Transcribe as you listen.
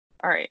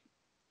All right.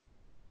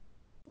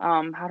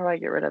 How do I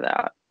get rid of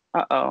that?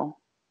 Uh-oh.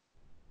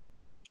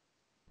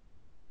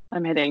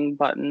 I'm hitting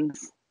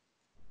buttons.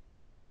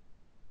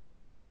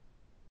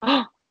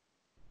 Oh.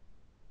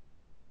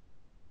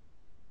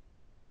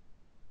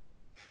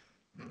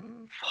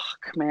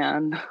 Fuck,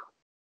 man.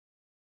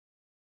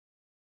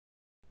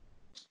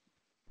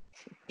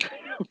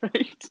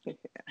 Right?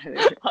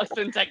 Us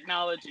in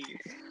technology.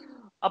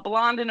 A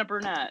blonde and a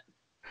brunette.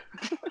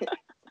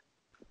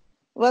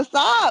 What's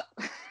up?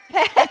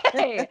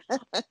 Hey.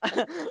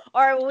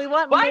 All right, well, we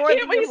want Why more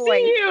can't than we your voice.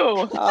 see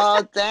you?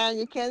 Oh, damn,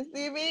 you can't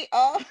see me?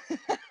 Oh.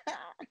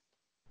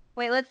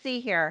 Wait, let's see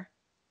here.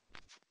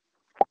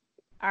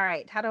 All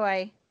right, how do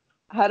I?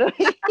 How do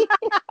we?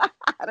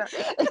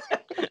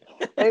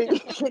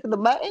 Click the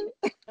button?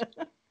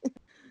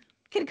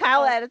 Can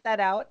Kyle edit that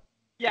out?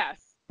 Yes.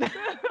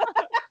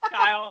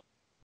 Kyle.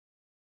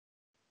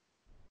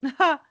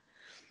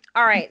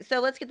 All right, so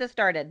let's get this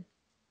started.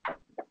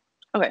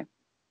 Okay.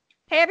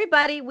 Hey,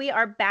 everybody. We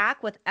are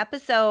back with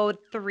episode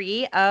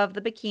 3 of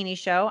The Bikini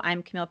Show.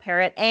 I'm Camile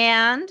Periat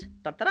and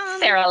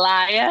Sarah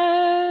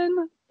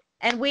Lyon.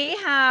 And we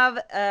have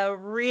a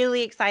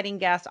really exciting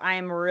guest. I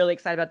am really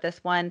excited about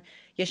this one.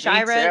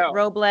 Yeshaira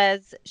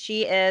Robles.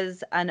 She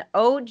is an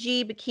OG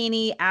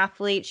bikini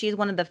athlete. She's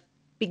one of the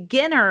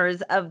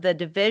beginners of the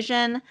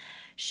division.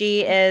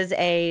 She is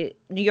a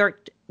New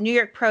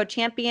York Pro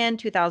champion,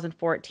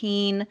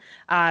 2014.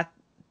 I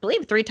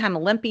believe 3-time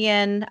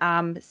Olympian,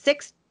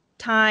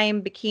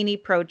 6-time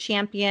Bikini Pro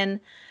champion.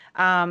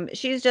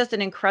 She's just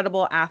an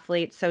incredible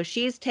athlete. So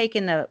she's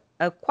taken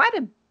quite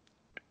a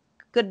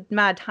good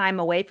amount of time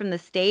away from the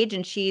stage,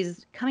 and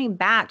she's coming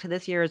back to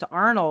this year's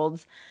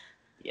Arnold's.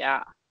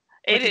 Yeah,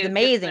 which is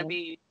amazing. It's going to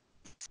be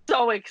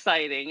so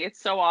exciting.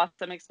 It's so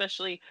awesome,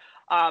 especially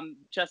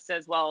just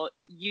as well.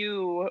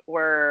 You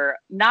were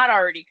not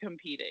already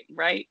competing,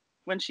 right?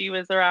 When she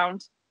was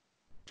around.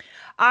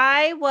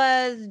 I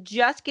was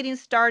just getting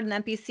started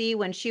in NPC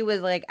when she was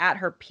like at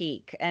her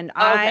peak, and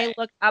I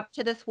looked up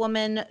to this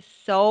woman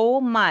so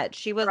much.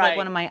 She was like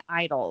one of my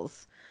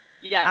idols.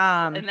 Yes,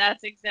 and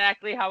that's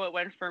exactly how it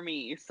went for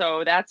me.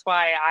 So that's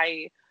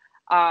why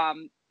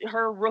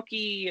her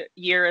rookie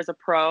year as a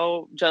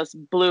pro just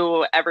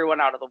blew everyone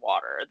out of the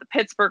water. The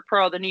Pittsburgh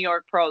Pro, the New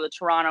York Pro, the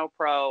Toronto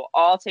Pro,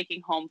 all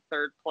taking home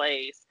 3rd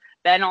place.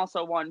 Then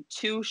also won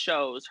 2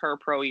 shows her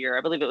pro year.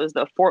 I believe it was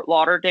the Fort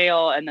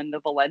Lauderdale and then the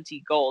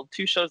Valenti Gold,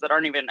 2 shows that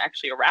aren't even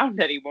actually around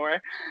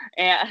anymore.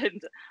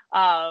 And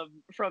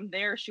from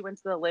there, she went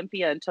to the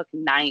Olympia and took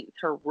 9th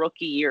her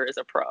rookie year as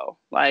a pro.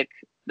 Like,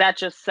 that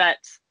just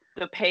sets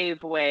the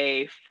pave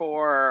way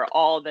for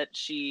all that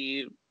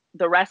the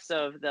rest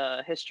of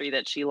the history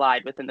that she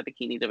lied within the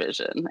bikini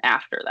division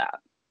after that.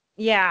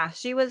 Yeah,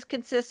 she was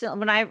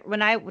consistent.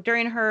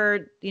 During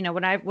her,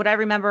 what I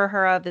remember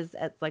her of is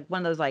as like one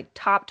of those like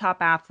top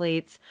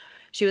athletes.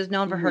 She was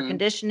known for her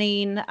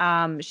conditioning.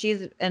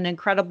 She's an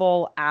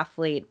incredible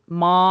athlete,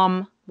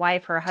 mom,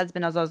 wife. Her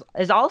husband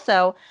is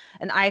also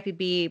an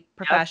IFBB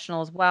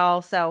professional as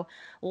well. So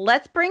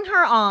let's bring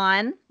her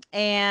on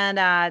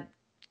and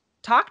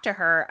talk to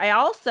her. I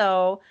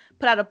also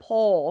put out a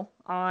poll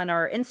on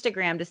our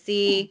Instagram to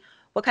see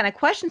what kind of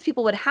questions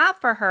people would have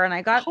for her, and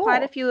I got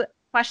quite a few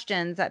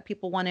questions that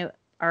people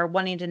are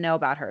wanting to know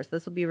about her. So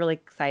this will be really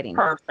exciting.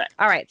 Perfect.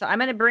 All right, so I'm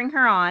going to bring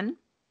her on.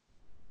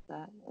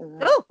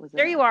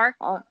 There you are.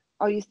 Oh,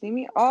 you see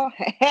me? Oh,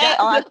 hey.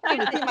 Oh, I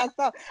can't even see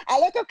myself. I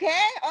look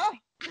okay. Oh,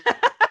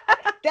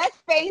 that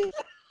face.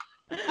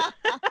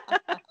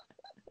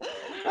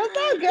 That's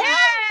so good.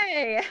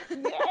 Yay!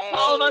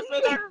 All of us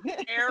with our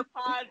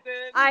AirPods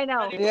in. I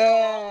know.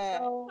 Yeah.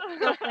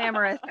 So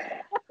glamorous.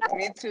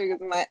 Me too,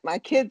 because my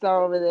kids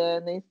are over there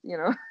and they,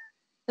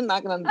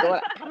 knocking on the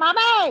door. Come on,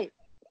 babe.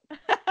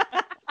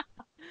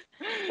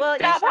 Well,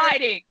 stop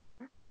hiding.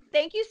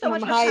 Thank you so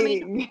much for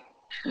coming.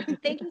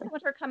 Thank you so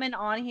much for coming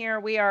on here.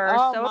 We are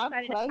so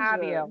excited to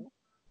have you.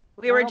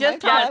 We were just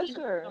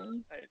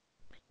talking.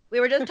 We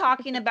were just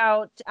talking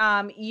about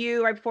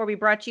you right before we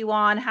brought you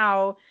on,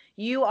 how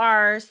you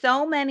are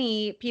so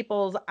many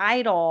people's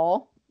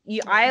idol.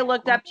 I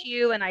looked up to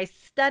you and I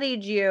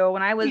studied you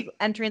when I was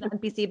entering the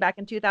NPC back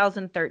in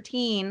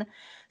 2013.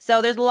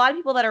 So there's a lot of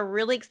people that are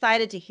really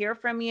excited to hear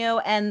from you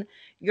and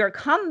your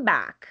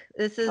comeback.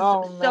 This is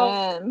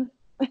so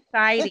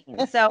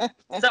exciting. So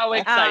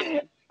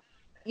exciting.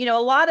 A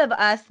lot of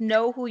us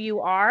know who you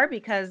are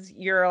because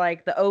you're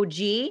like the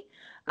OG.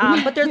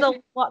 But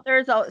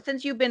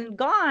since you've been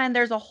gone,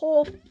 there's a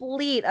whole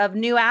fleet of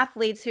new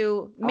athletes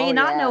who may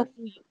not know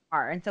who you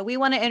are. And so we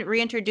want to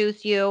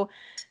reintroduce you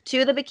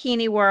to the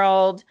bikini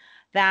world.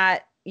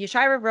 That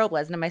Yeshaira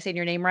Robles, and am I saying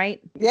your name right?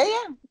 Yeah.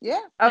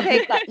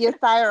 Okay.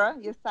 Yeshaira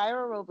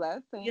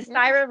Robles.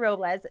 Yeshaira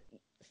Robles,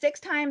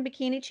 6-time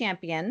bikini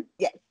champion.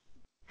 Yes.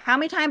 How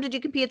many times did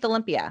you compete at the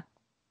Olympia?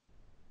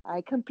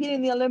 I competed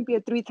in the Olympia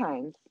 3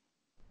 times.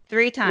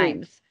 3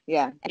 times.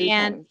 Yeah. 3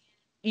 times.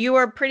 You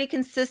were pretty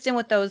consistent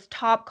with those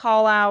top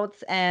call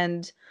outs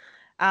and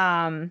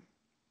your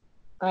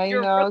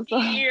rookie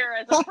year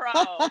as a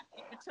pro.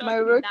 My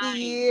rookie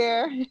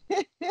year.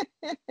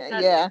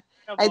 Yeah.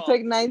 I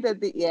took ninth at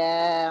the,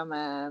 yeah,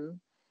 man.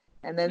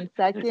 And then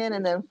second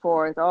and then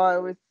fourth. Oh,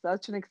 it was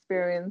such an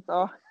experience.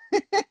 Oh,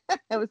 it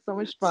was so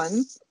much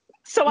fun.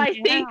 So I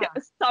think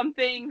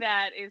something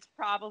that is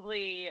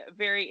probably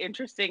very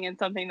interesting and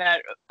something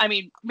that, I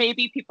mean,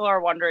 maybe people are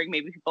wondering,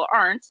 maybe people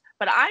aren't,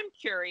 but I'm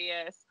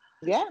curious.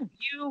 Yeah.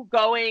 You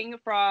going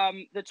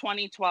from the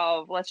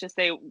 2012, let's just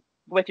say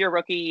with your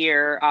rookie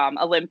year,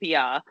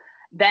 Olympia,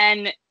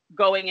 then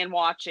going and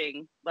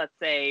watching, let's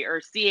say,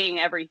 or seeing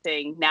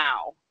everything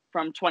now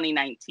from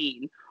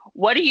 2019.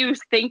 What do you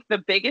think the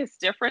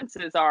biggest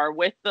differences are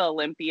with the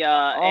Olympia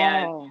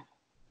and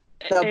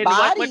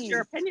what's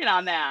your opinion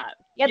on that?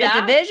 Yeah,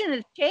 the division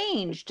has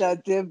changed.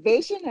 The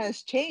division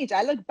has changed.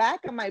 I look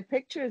back at my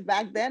pictures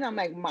back then. I'm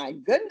like, my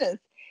goodness.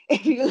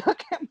 If you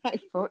look at my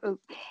photos,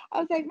 I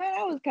was like, man,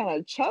 I was kind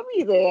of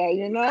chubby there,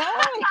 you know?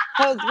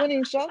 I was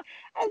winning shows.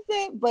 I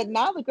said, but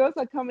now the girls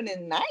are coming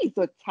in nice,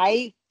 so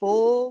tight,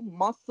 full,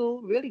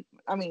 muscle, really.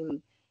 I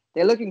mean,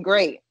 they're looking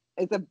great.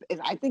 I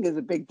think it's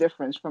a big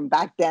difference from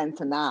back then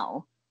to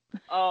now.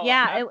 Oh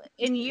yeah,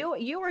 and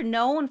you were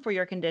known for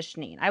your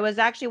conditioning. I was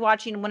actually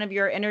watching one of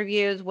your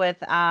interviews with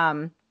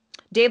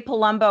Dave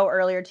Palumbo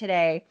earlier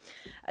today,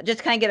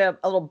 just kind of get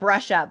a little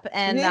brush up,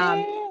 and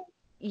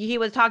he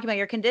was talking about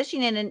your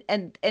conditioning,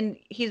 and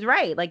he's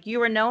right. Like, you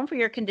were known for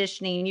your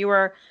conditioning. You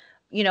were,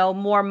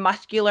 more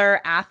muscular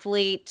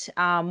athlete,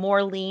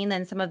 more lean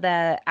than some of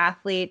the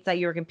athletes that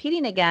you were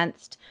competing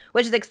against,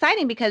 which is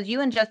exciting because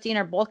you and Justine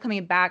are both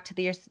coming back to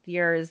this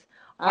year's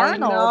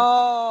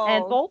Arnold,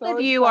 and both of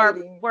you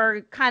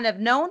were kind of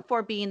known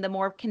for being the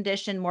more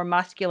conditioned, more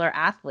muscular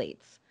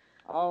athletes.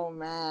 Oh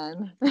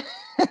man,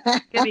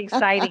 it's gonna be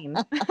exciting.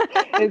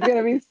 It's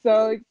gonna be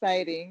so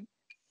exciting,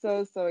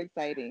 so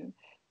exciting.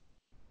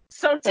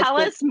 So tell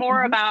us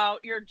more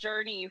about your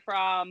journey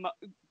from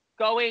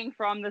going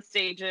from the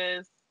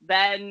stages,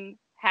 then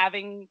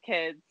having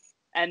kids,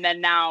 and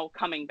then now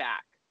coming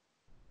back.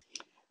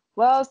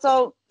 Well,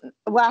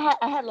 I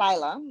had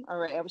Lila. All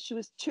right, she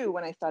was 2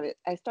 when I started.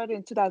 I started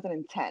in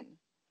 2010,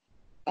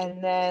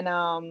 and then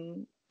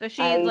so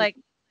she's like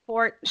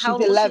 4. She's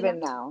 11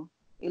 now.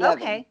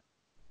 11. Okay.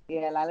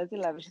 Yeah, Lila's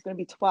 11. She's gonna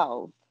be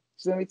 12.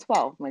 She's gonna be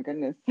 12. My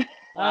goodness.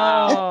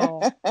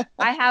 Wow.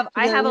 I have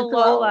a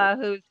Lola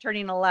who's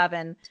turning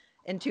 11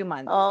 in 2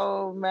 months.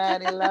 Oh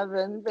man,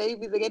 11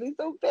 babies are getting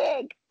so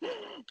big.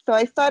 So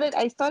I started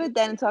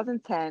then in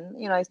 2010.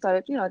 I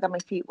got my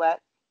feet wet,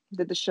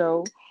 did the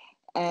show.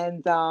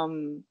 And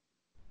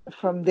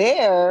from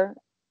there,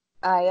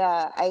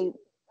 I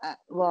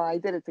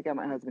did it to get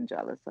my husband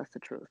jealous. That's the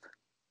truth.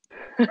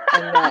 And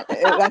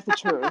that's the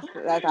truth.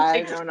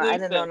 I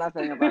didn't know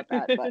nothing about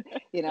that, but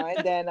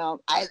And then I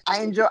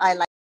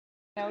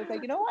was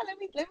like, you know what?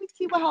 Let me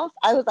see what else.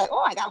 I was like,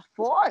 oh, I got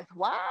 4th.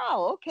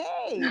 Wow.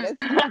 Okay, let's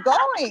keep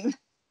going.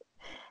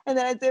 And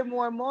then I did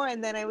more and more,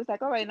 and then I was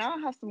like, all right, now I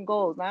have some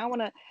goals. Now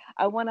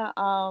I want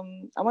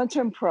to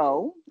turn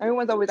pro.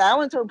 Everyone's always like, I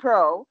want to turn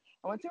pro.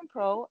 I want to turn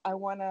pro. I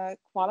want to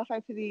qualify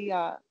for the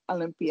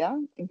Olympia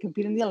and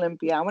compete in the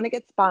Olympia. I want to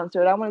get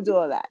sponsored. I want to do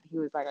all that. He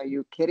was like, are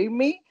you kidding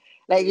me?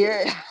 Like,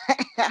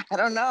 I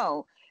don't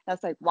know. I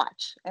was like,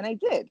 watch. And I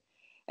did.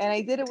 And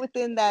I did it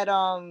within that,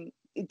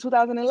 in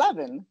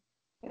 2011.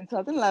 In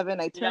 2011,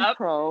 I turned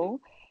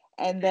pro.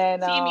 And then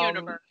Team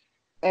Universe.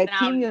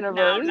 Team Universe.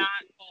 Now not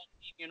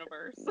Team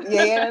Universe. No,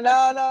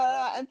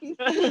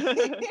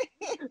 NPC.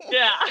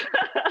 Yeah.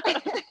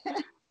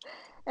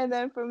 And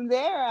then from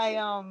there,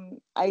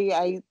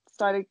 I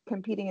started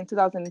competing in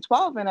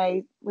 2012, and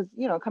I was,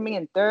 coming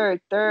in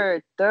third,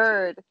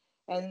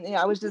 and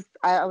I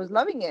was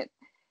loving it.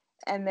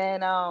 And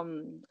then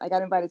I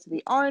got invited to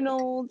the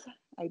Arnold.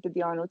 I did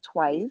the Arnold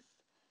twice,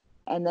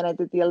 and then I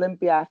did the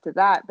Olympia after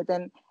that. But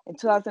then in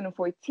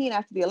 2014,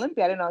 after the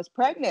Olympia, I didn't know I was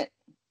pregnant.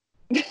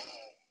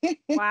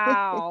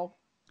 Wow!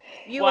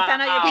 You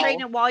found out you're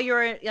pregnant while you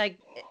were like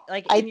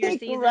in your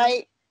season,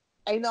 right?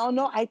 I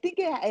no, I think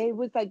it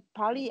was like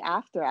probably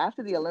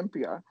after the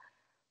Olympia,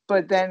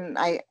 but then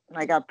I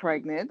got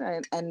pregnant,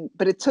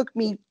 but it took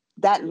me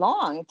that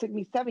long. It took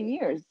me 7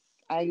 years.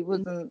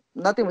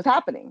 Nothing was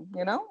happening,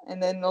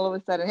 and then all of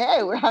a sudden,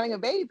 hey, we're having a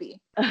baby.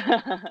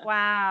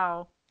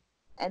 Wow.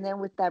 And then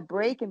with that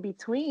break in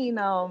between,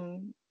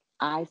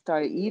 I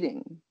started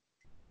eating,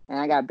 and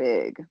I got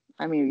big.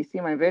 I mean, you see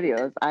my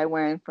videos, I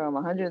went from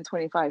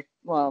 125.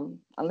 Well,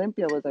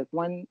 Olympia was like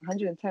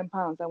 110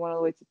 pounds. I went all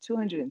the way to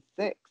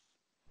 206.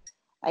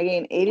 I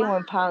gained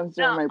 81 pounds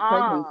during my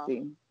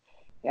pregnancy.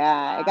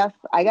 Yeah, wow.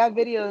 I got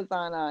videos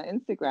on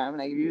Instagram,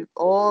 like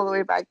all the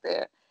way back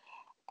there.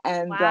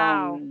 And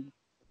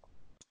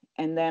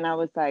and then I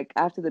was like,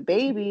 after the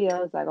baby, I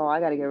was like, oh, I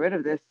got to get rid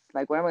of this.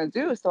 Like, what am I going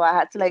to do? So I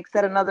had to like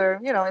set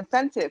another,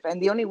 incentive. And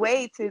the only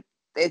way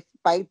is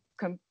by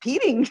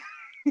competing.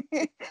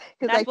 Because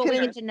I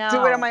couldn't do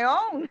it on my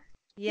own.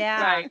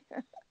 Yeah. Right.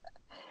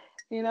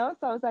 So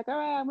I was like, all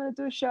right, I'm going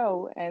to do a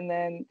show. And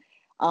then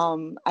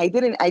I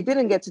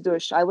didn't get to do a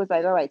show. I was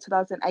like, all right,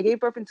 I gave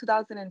birth in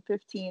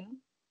 2015.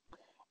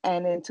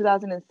 And in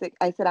 2006,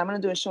 I said, I'm going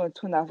to do a show in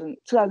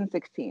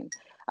 2016.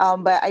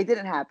 But I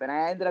didn't happen.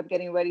 I ended up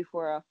getting ready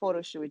for a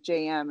photo shoot with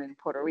JM in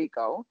Puerto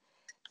Rico.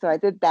 So I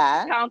did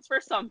that. Counts for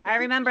something. I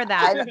remember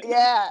that.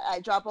 I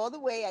dropped all the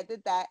weight. I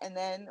did that. And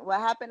then what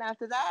happened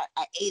after that?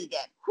 I ate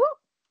again. Whoop!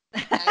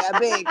 I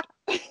got big.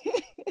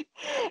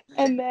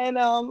 And then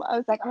I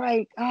was like, all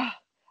right,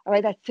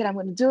 that's it. I'm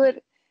going to do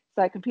it.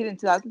 So I competed in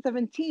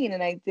 2017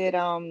 and I did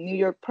New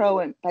York Pro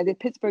and I did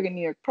Pittsburgh and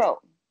New York Pro.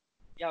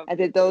 Yep. I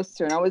did those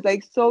two and I was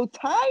like so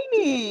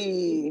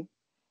tiny.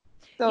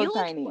 So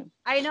tiny.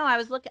 I know. I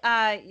was looking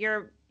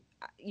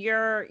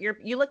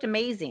you looked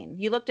amazing.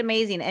 You looked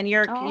amazing. And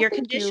your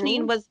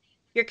conditioning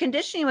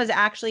was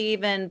actually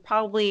even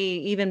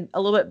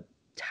a little bit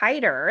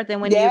tighter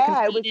than when you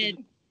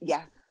competed.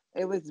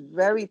 It was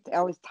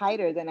I was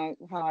tighter than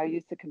how I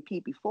used to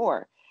compete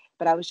before,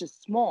 but I was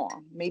just small.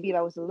 Maybe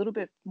I was a little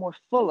bit more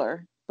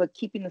fuller, but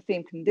keeping the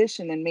same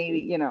condition and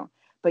maybe,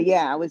 but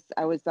yeah, I was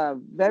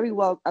very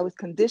well, I was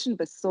conditioned,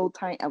 but so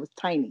tiny. I was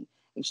tiny.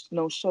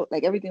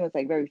 Like everything was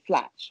like very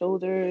flat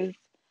shoulders,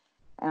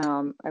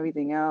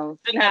 everything else.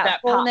 Didn't have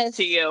that fullness pop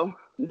to you.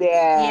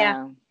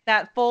 Yeah.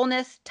 That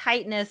fullness,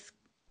 tightness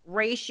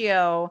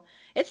ratio.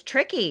 It's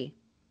tricky.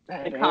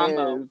 The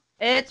combo.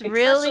 It's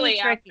really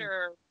tricky.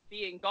 After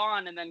being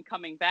gone and then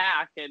coming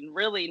back and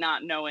really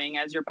not knowing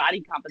as your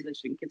body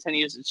composition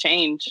continues to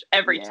change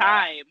every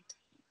time.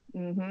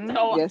 Mm-hmm.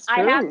 So yes,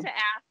 I have to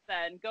ask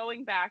then,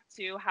 going back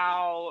to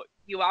how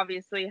you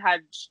obviously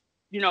had,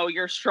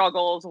 your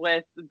struggles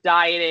with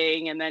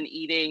dieting and then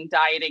eating,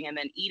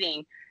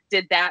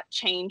 did that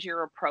change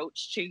your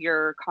approach to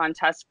your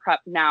contest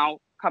prep now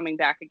coming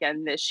back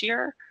again this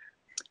year?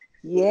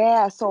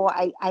 Yeah. So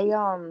I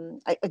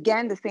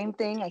again, the same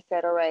thing. I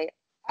said, all right,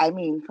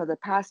 for the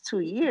past 2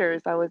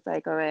 years, I was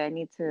like, all right, I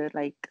need to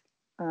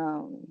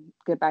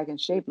get back in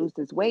shape, lose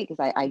this weight.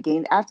 Because I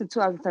gained after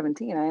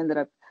 2017, I ended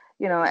up,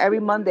 every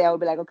Monday I would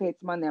be like, okay,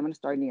 it's Monday, I'm going to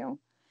start new.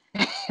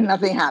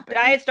 Nothing happened.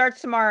 Diet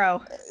starts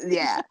tomorrow.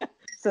 Yeah.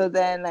 So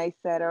then I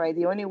said, all right,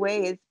 the only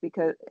way is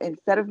because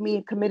instead of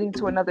me committing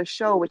to another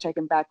show, which I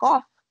can back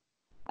off,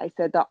 I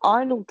said, the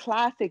Arnold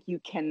Classic, you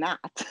cannot.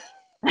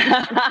 You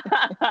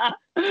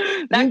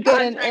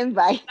get an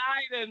invite.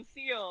 Signed and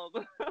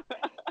sealed.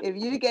 If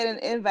you get an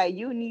invite,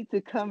 you need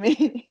to come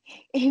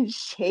in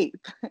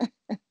shape.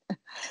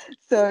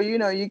 So,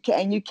 you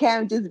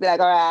can't just be like,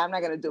 all right, I'm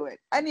not going to do it.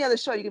 Any other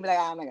show, you can be like,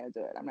 I'm not going to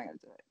do it.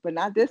 But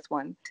not this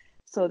one.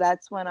 So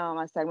that's when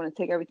I said, I'm going to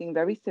take everything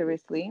very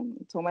seriously.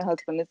 I told my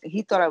husband, listen,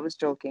 he thought I was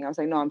joking. I was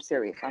like, no, I'm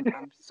serious. I'm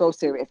so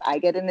serious. I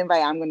get an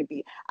invite. I'm going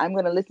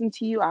to listen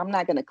to you. I'm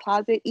not going to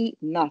closet eat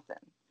nothing.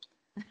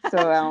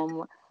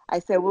 So I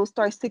said, we'll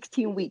start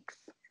 16 weeks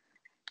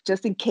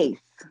just in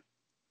case,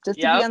 just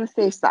to be on the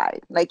safe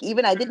side. Like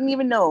I didn't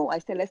even know. I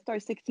said, let's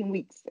start 16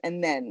 weeks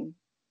and then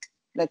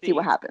let's see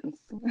what happens.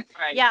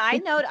 Right. Yeah.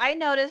 I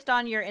noticed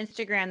on your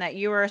Instagram that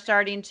you were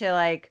starting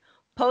to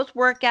post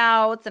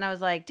workouts and I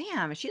was like,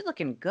 damn, she's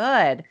looking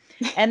good.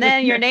 And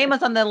then your name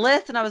was on the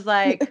list and I was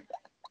like,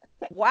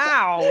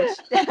 wow.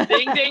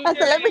 Ding, ding, I said,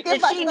 let me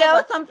Did she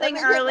know something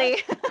early?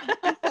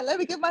 I said, let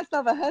me give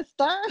myself a head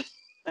start.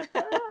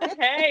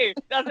 Hey,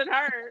 doesn't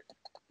hurt.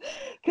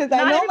 Because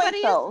I know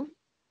myself.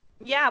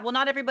 Yeah, well,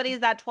 not everybody is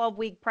that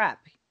 12-week prep.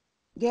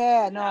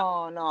 Yeah,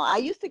 no. I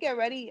used to get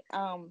ready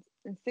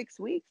in 6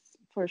 weeks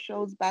for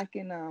shows back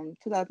in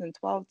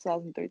 2012,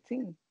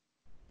 2013.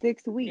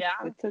 6 weeks.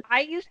 Yeah.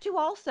 I used to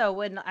also.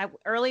 When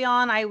early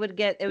on, it would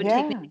take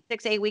me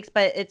 6-8 weeks,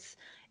 but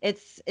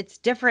it's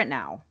different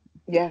now.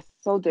 Yes,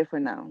 so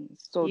different now.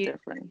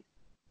 Different.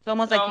 It's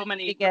almost so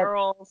many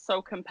girls,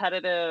 so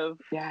competitive.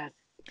 Yes.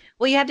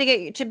 Well, you have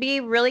to be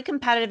really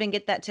competitive and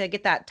get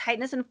that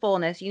tightness and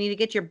fullness. You need to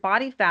get your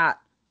body fat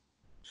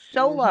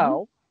so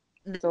low,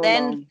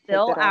 then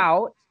fill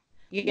out,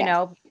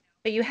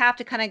 but you have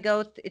to kind of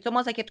go, it's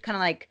almost like you have to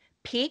kind of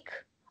peak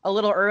a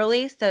little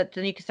early so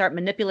then you can start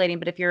manipulating.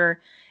 But if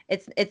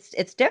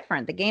it's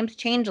different. The games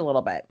change a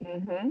little bit.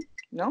 Mm-hmm.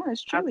 No,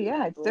 it's true. Absolutely.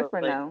 Yeah, it's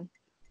different now.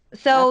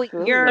 So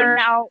you're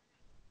now,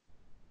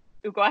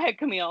 go ahead,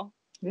 Camille.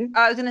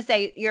 I was going to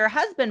say, your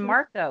husband,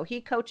 Mark, though,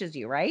 he coaches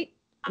you, right?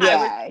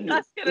 Yeah,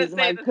 he's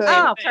my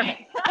coach.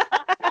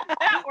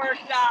 That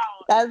worked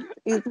out.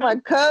 He's my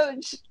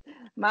coach,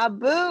 my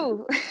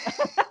boo.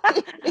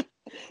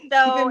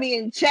 So keeping me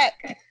in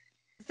check.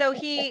 So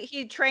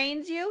he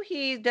trains you.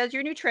 He does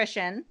your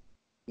nutrition.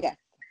 Yes,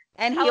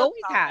 and he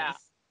always has.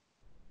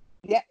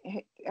 That.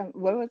 Yeah.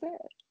 What was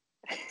it?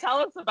 Tell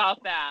us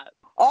about that.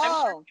 Oh,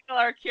 I'm sure people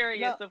are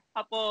curious of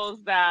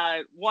couples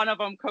that one of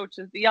them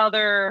coaches the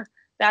other.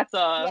 That's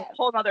a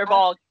whole other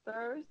ball.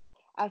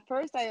 At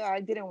first, I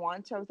didn't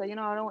want to. I was like, I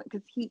don't want,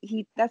 because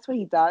he that's what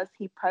he does.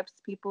 He preps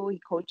people, he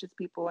coaches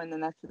people, and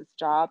then that's his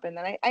job. And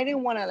then I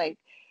didn't want to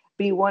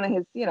be one of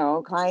his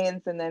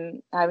clients, and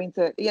then having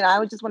to I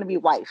would just want to be a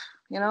wife,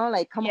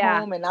 come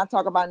home and not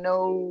talk about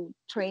no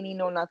training,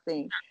 no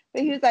nothing.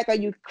 But he was like, are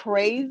you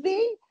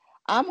crazy?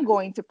 I'm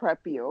going to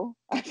prep you.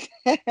 I'm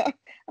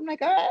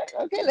like, all right,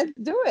 okay, let's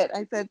do it.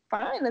 I said,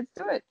 fine, let's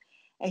do it.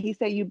 And he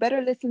said, you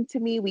better listen to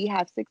me. We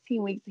have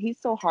 16 weeks.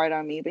 He's so hard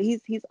on me, but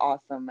he's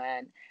awesome,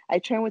 man. I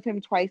train with him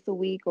twice a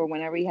week, or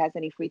whenever he has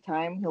any free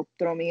time, he'll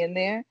throw me in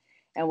there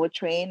and we'll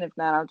train. If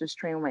not, I'll just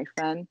train with my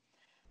friend.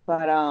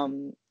 But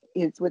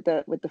it's with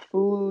the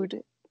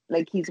food.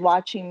 Like, he's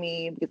watching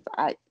me because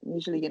I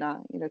usually, eat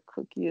a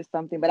cookie or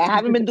something. But I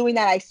haven't been doing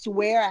that. I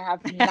swear I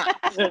have not.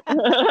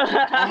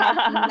 I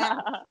have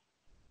not.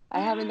 I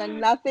haven't done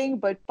nothing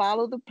but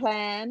follow the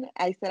plan.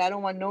 I said I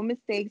don't want no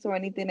mistakes or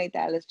anything like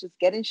that. Let's just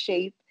get in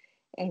shape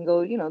and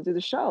go, do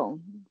the show.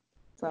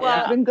 So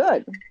it's been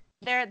good.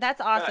 That's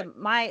awesome.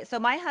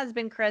 Good. My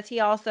husband Chris, he's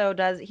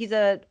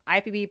a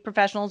IFBB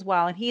professional as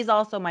well, and he's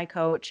also my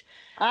coach.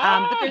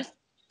 But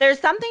there's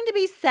something to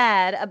be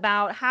said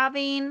about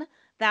having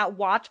that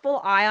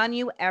watchful eye on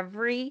you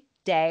every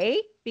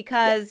day,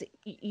 because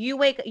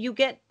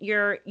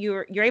you're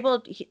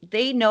able to,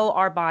 they know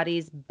our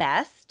bodies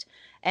best.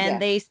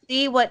 And they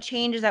see what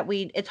changes that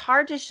it's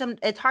hard to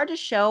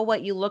show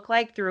what you look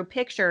like through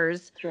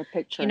pictures. Through a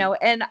picture.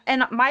 And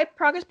my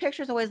progress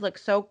pictures always look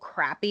so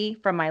crappy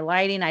from my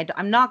lighting.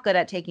 I'm not good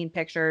at taking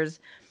pictures.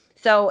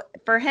 So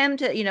for him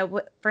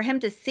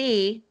to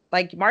see,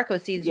 like Marco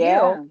sees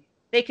you,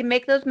 they can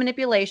make those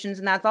manipulations.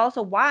 And that's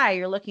also why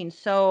you're looking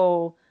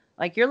so,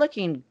 like, you're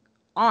looking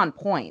on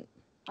point.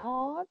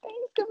 Oh,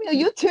 thanks, Camille.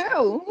 You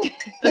too.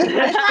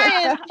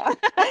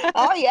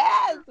 Oh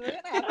yes, we're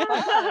gonna have fun.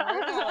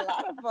 We're gonna have a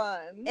lot of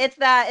fun. It's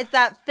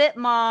that fit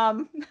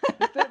mom.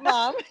 Fit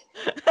mom.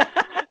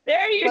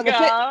 There you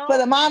go. For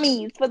the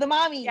mommies.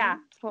 Yeah.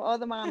 For all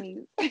the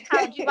mommies. Do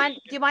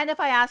you mind if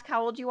I ask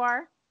how old you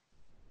are?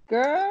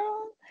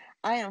 Girl,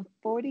 I am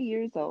 40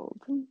 years old.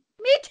 Me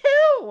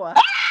too.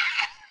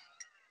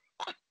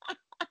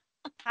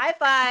 High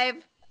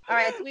five. All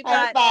right, so we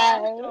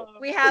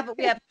have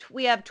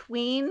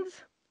tweens.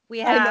 We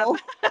have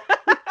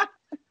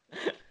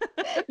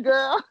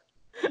girl.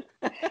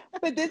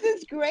 But this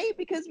is great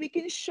because we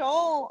can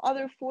show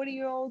other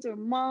 40-year-olds or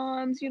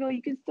moms, you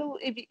can still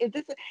you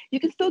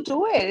can still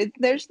do it.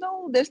 There's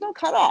no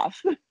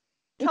cutoff.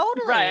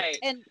 Totally. Right.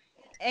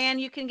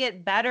 And you can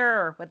get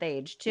better with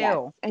age too.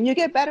 Yes. And you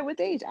get better with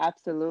age.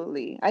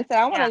 Absolutely. I said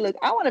I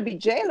want to be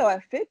J-Lo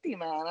at 50,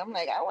 man. I'm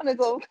like, I want to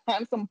go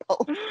climb some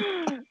poles.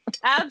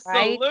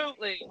 Absolutely.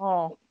 Right?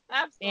 Oh,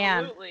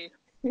 absolutely.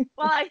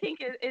 Well, I think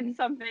it's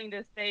something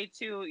to say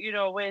too,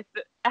 with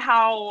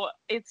how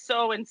it's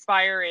so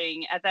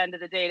inspiring at the end of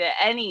the day to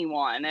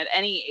anyone at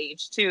any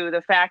age too.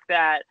 The fact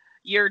that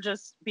you're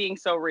just being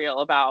so real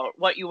about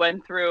what you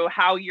went through,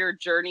 how your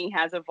journey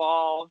has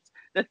evolved,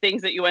 the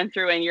things that you went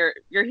through, and you're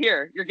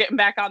here. You're getting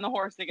back on the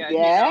horse again.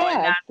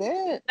 Yeah, that's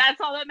it. That's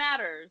all that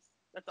matters.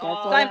 That's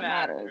all that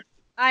matters.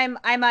 I'm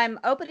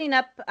opening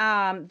up.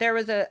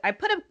 I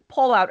put a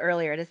poll out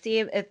earlier to see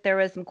if there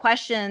was some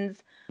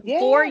questions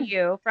for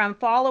you from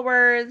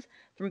followers,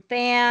 from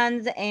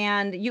fans,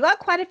 and you got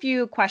quite a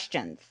few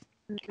questions.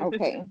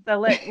 Okay. So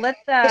let's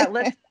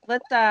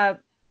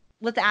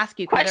ask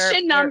you.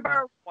 Question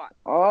number 1.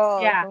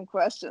 Oh, some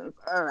questions.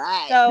 All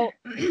right. So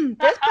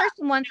this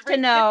person wants to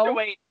know.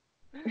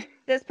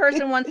 This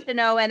person wants to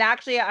know, and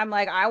actually, I'm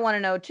like, I want to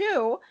know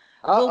too.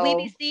 Will we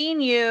be seeing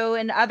you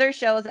in other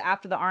shows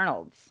after the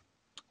Arnolds?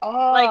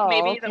 Oh, like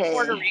maybe the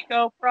Puerto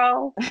Rico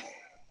Pro.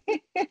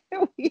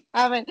 We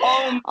haven't.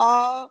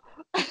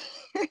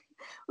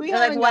 We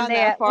haven't gone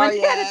that far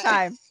yet. One day at a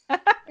time.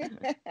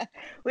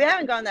 We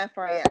haven't gone that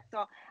far yet.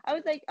 So I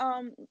was like,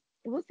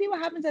 we'll see what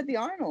happens at the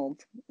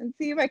Arnold and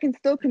see if I can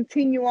still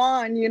continue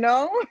on. You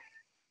will.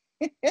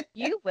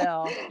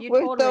 You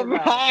totally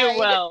will. You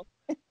will.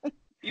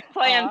 You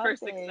plan for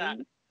success.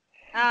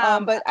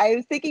 But I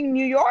was thinking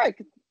New York.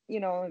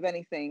 If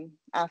anything,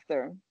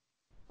 after.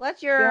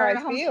 What's your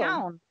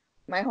hometown?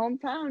 My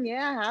hometown,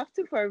 I have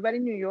to for everybody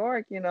in New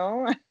York,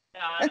 one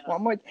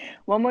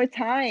more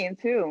time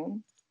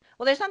too.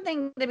 Well, there's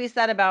something to be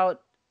said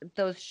about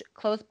those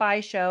close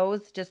by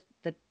shows. Just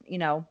that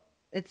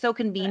it's so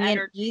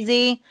convenient,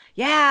 easy.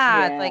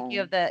 Yeah, it's like you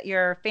have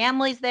your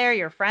family's there,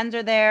 your friends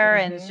are there,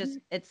 and it's just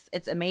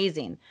it's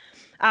amazing.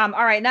 All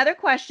right, another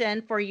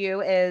question for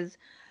you is,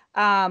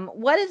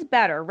 what is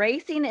better,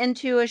 racing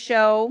into a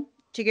show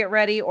to get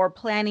ready or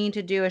planning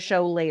to do a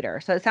show later?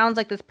 So it sounds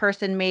like this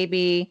person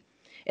maybe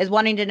is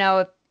wanting to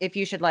know if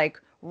you should like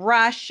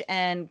rush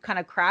and kind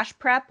of crash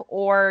prep,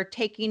 or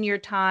taking your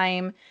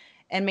time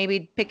and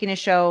maybe picking a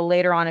show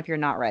later on if you're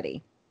not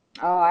ready.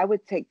 Oh, I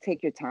would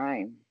take your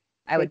time.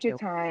 Take your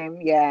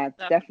time. Yeah,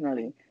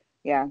 definitely.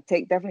 Yeah,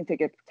 definitely take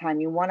your time.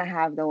 You want to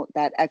have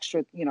that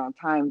extra,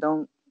 time.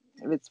 Don't,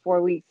 if it's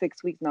 4 weeks,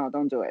 6 weeks, no,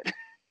 don't do it.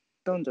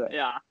 Don't do it.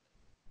 Yeah.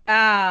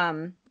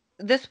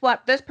 This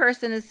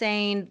person is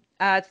saying,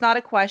 it's not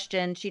a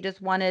question. She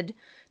just wanted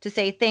to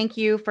say thank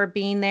you for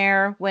being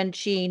there when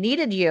she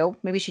needed you.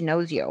 Maybe she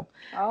knows you.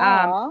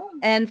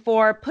 And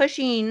for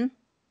pushing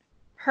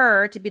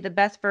her to be the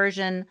best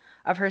version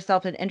of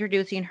herself and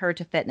introducing her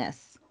to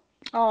fitness.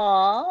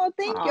 Oh,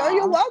 thank you.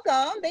 You're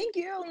welcome. Thank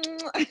you.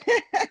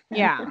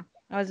 Yeah,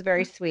 that was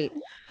very sweet.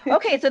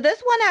 Okay, so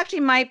this one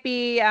actually might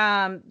be,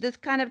 this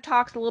kind of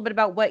talks a little bit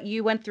about what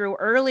you went through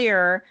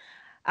earlier.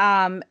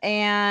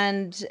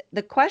 And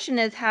the question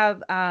is,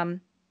 have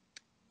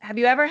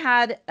you ever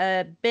had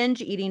a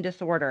binge eating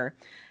disorder?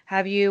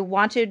 Have you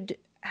wanted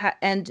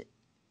and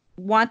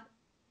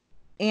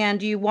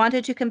you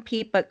wanted to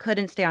compete but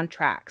couldn't stay on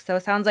track? So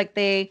it sounds like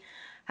they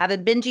have a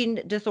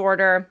binging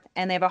disorder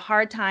and they have a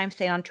hard time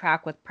staying on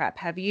track with prep.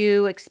 Have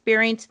you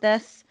experienced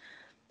this?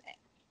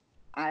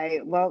 I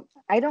don't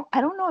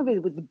know if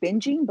it was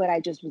binging, but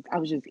I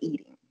was just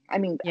eating. I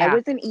mean, I Yeah.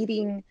 wasn't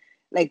eating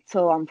like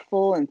till I'm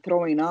full and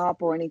throwing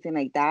up or anything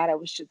like that. I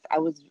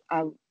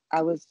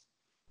was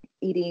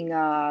eating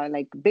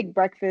like big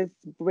breakfasts,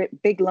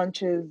 big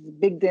lunches,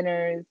 big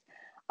dinners,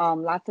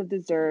 lots of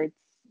desserts.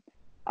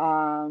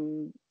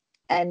 And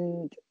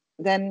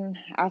then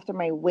after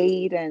my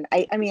weight and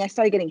I mean I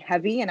started getting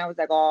heavy and I was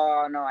like,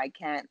 oh no, I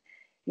can't,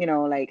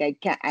 like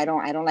I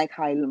don't like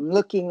how I'm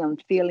looking, I'm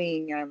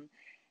feeling.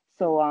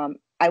 So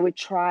I would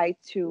try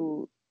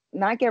to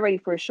not get ready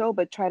for a show,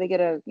 but try to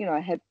get a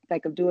head,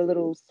 like do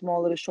a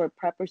small little short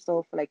prep or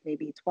so for like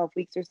maybe 12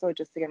 weeks or so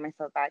just to get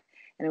myself back.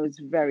 And it was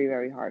very,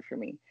 very hard for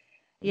me.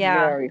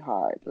 Yeah. Very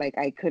hard. Like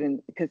I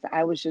couldn't, because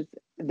I was just,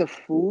 the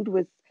food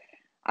was,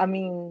 I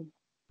mean,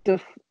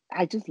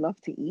 I just love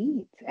to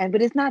eat.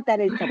 But it's not that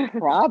it's a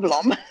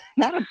problem,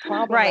 not a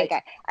problem. Right.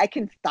 Like I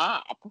can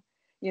stop,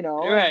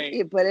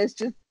 Right. but it's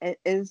just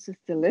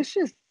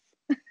delicious.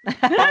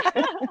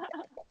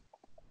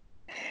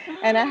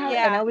 And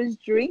I was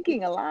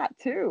drinking a lot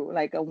too,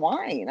 like a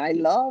wine. I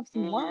love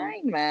some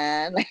wine,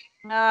 man.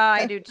 Oh,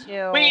 I do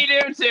too. We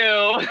do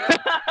too.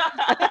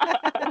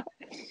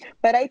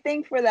 But I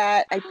think for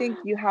that, I think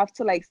you have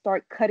to like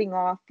start cutting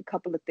off a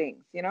couple of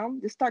things,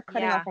 just start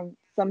cutting off on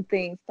some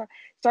things.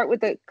 Start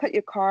with cut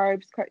your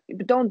carbs,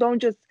 but don't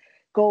just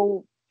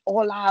go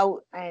all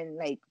out and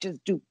like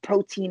just do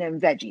protein and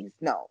veggies.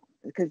 No,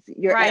 because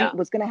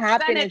what's going to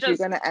happen is you're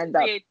going to end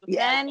up.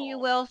 Then you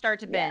will start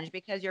to binge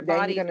because your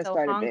body's so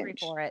hungry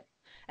for it.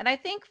 And I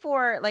think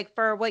for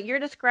what you're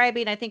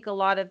describing, I think a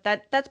lot of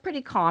that's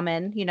pretty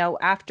common,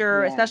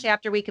 especially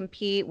after we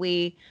compete,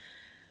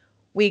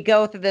 we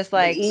go through this,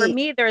 like, for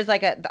me, there's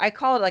like I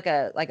call it like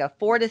a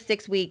 4 to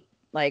 6 week,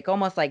 like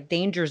almost like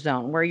danger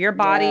zone where your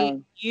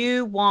body,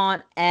 you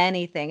want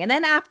anything. And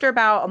then after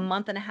about a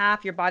month and a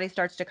half, your body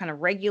starts to kind of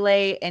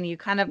regulate and you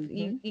kind of,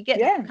 you get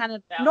kind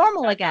of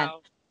normal again.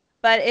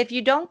 But if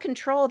you don't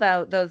control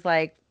those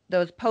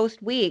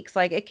post weeks,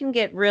 like it can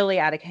get really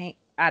out of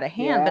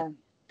hand. But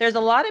there's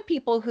a lot of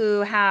people who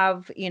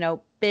have,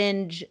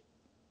 binge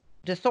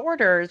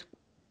disorders,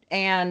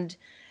 and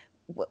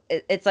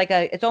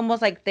it's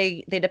almost like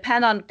they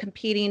depend on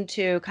competing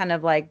to kind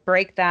of like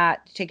break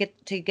that to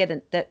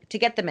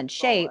get them in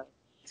shape.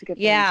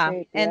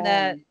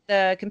 And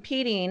the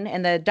competing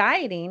and the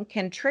dieting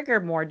can trigger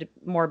more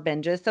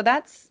binges. So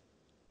that's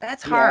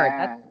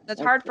hard.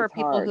 That's hard for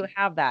people who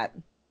have that.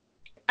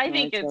 I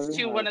think it's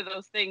too one of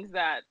those things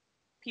that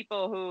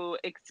people who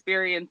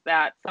experience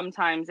that,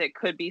 sometimes it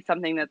could be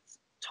something that's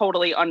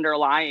totally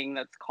underlying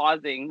that's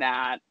causing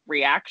that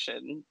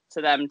reaction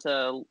to them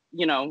to,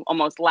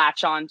 almost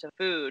latch on to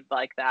food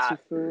like that.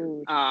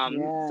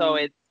 So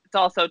it's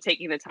also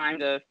taking the time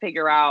to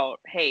figure out,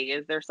 hey,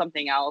 is there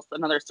something else,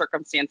 another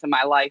circumstance in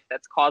my life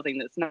that's causing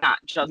this, not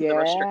just the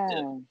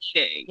restrictive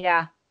eating.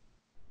 Yeah,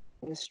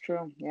 it's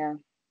true. Yeah,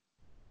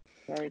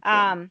 very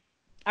true.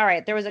 All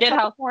right, there was a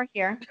couple more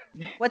here.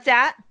 What's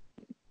that?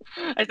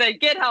 I said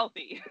get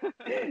healthy.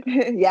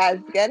 Yes,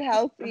 get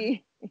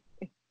healthy.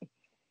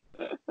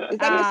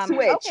 It's like a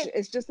switch. Okay.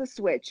 It's just a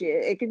switch.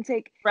 It can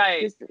take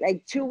just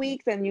like 2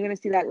 weeks, and you're gonna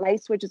see that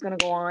light switch is gonna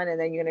go on, and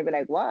then you're gonna be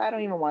like, "Well, I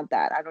don't even want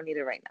that. I don't need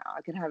it right now.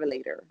 I can have it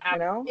later."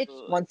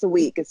 Absolutely. Once a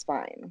week is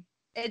fine.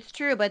 It's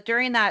true, but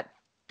during that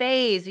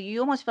phase, you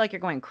almost feel like you're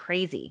going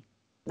crazy.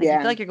 You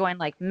feel like you're going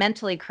like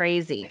mentally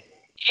crazy.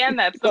 And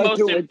that's the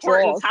most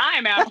important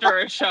time after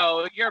a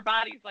show. Your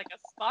body's like a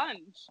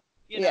sponge.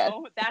 That's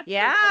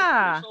the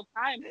crucial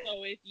time.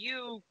 So if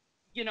you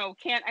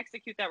can't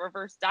execute that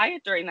reverse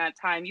diet during that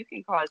time, you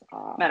can cause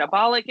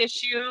metabolic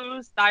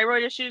issues,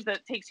 thyroid issues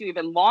that takes you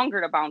even longer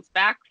to bounce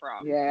back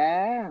from.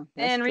 Yeah.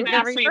 And the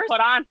faster you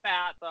put on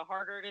fat, the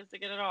harder it is to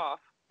get it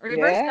off.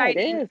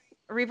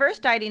 Reverse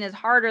dieting is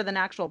harder than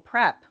actual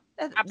prep.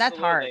 That's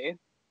hard.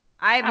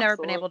 I've never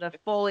been able to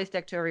fully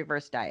stick to a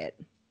reverse diet.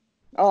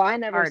 Oh, I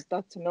never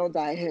stuck to no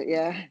diet.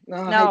 Yeah. No.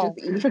 I just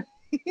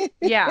eat.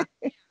 Yeah.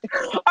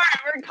 All right,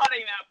 we're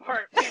cutting that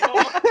part, people.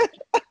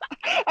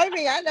 I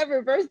mean, I never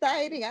reverse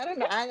dieting. I don't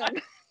know.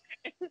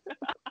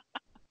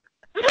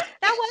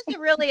 That wasn't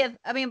really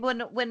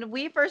when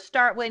we first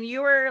when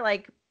you were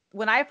like,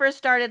 when I first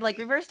started, like,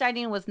 reverse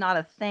dieting was not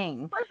a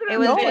thing. It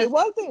wasn't. It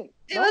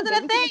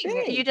wasn't a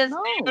thing. You just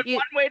one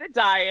way to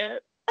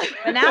diet.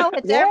 But now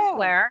it's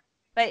everywhere.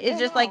 But it's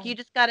just like you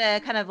just gotta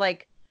kind of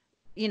like,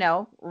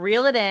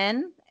 reel it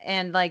in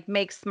and like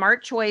make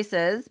smart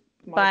choices.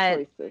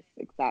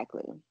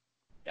 Exactly.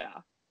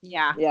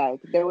 Yeah.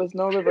 There was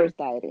no reverse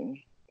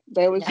dieting.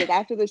 There was just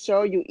after the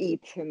show you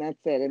eat and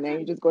that's it, and then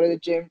you just go to the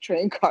gym,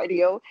 train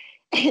cardio,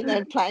 and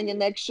then plan your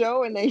next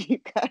show, and then you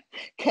cut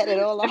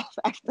it all off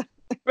after.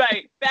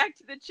 Right. Back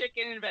to the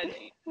chicken and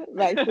veggies.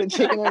 Back to the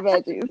chicken and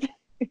veggies.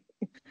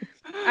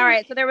 All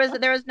right. So there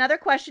was another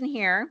question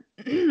here.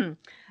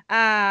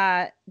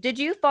 Did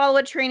you follow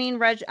a training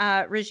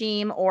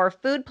regime or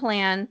food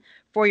plan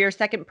for your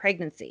second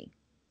pregnancy?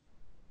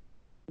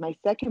 My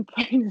second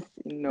pregnancy,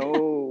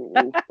 no.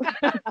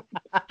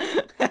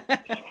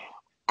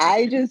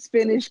 I just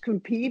finised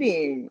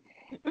competing.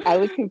 I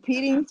was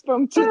competing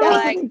from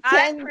 2010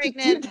 I'm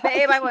pregnant, to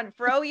babe. I want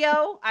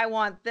froyo. I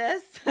want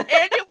this. And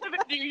you live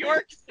in New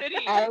York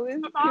City. I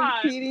was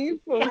competing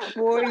for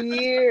 4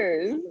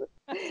 years.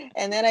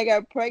 And then I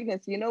got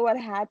pregnant. So you know what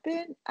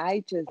happened?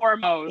 I just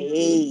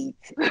ate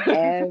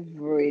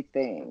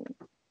everything.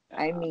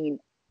 I mean,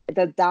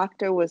 the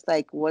doctor was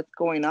like, what's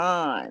going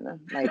on?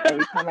 Like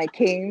every time I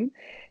came,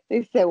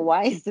 they said,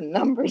 why is the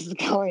numbers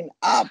going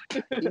up?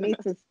 You need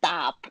to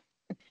stop.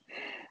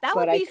 That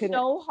would be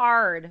so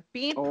hard.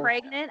 Being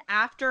pregnant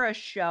after a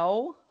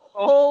show.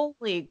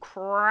 Holy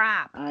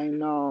crap. I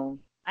know.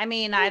 I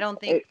mean, I don't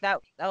think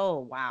oh,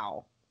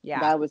 wow.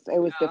 Yeah. It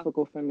was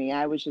difficult for me.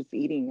 I was just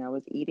eating.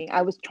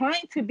 I was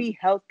trying to be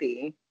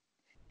healthy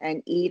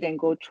and eat and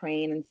go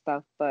train and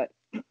stuff. But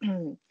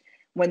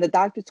when the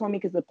doctor told me,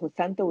 because the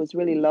placenta was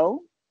really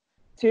low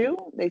too,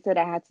 they said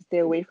I had to stay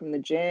away from the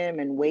gym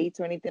and weights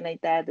or anything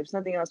like that. There's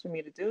nothing else for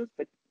me to do,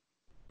 but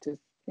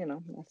just,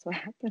 that's what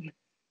happened.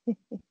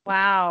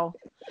 Wow.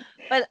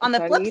 But on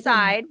the flip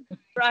side,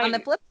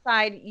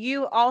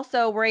 you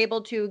also were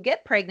able to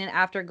get pregnant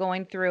after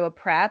going through a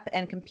prep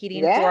and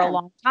competing for a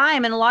long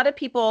time. And a lot of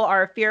people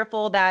are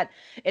fearful that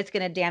it's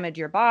going to damage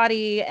your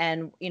body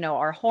and,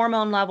 our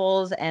hormone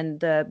levels and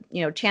the,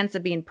 chance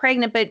of being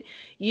pregnant. But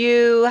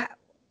you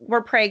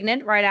were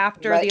pregnant right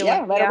after the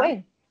Olympia. Right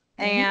away.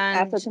 And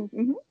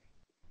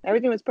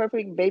everything was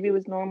perfect. Baby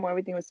was normal.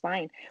 Everything was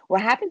fine.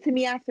 What happened to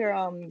me after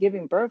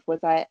giving birth was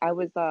I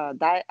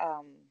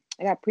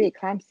got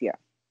preeclampsia.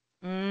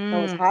 So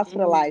I was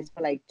hospitalized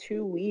for like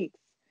 2 weeks,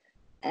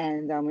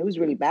 and it was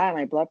really bad.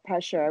 My blood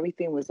pressure,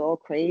 everything was all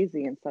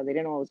crazy, and so they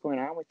didn't know what was going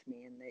on with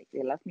me, and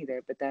they left me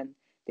there. But then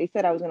they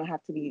said I was gonna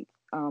have to be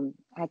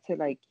had to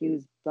like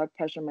use blood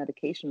pressure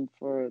medication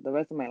for the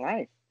rest of my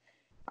life.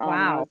 Wow.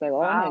 I was like,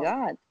 oh my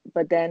God.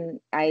 But then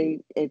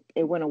it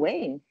went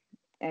away,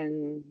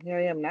 and here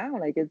I am now.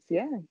 Like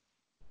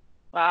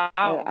Wow.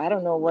 I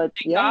don't know what.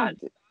 God.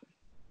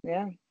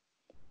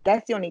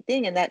 That's the only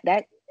thing, and that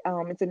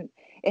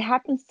it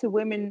happens to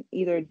women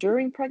either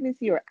during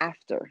pregnancy or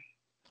after.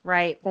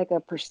 Right. Like a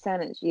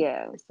percentage,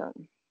 So,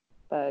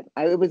 but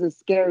it was the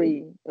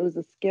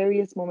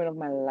scariest moment of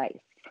my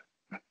life.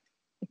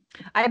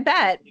 I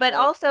bet, but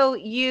also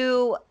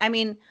you're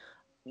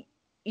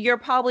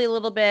probably a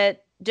little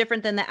bit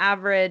different than the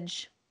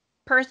average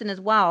person as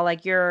well.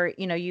 Like you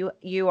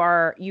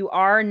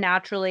are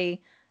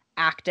naturally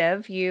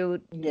active.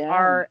 You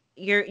are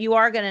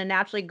going to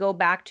naturally go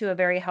back to a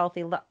very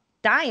healthy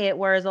diet,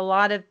 whereas a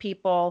lot of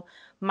people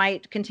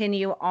might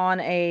continue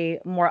on a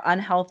more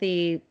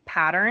unhealthy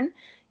pattern,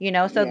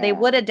 so they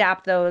would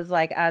adapt those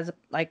as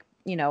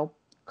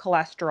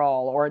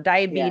cholesterol or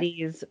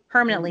diabetes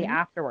permanently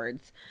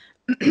afterwards.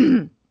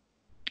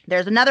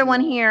 There's another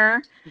one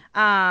here.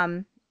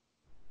 It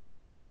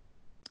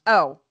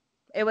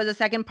was a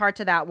second part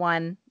to that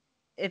one.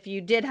 If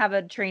you did have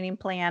a training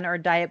plan or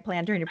diet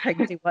plan during your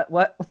pregnancy,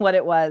 what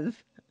it was.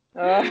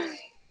 I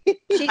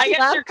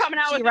guess you're coming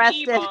out with an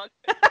ebook.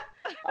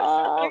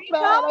 Oh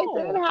man, I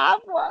didn't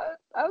have one.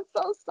 I'm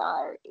so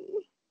sorry.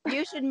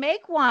 You should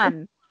make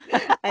one.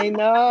 I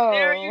know.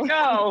 There you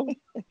go.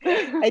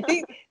 I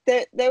think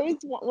there was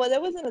one, well,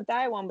 there wasn't a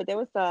diet one, but there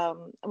was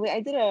I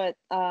did a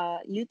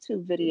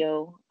YouTube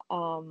video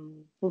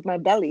with my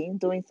belly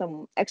doing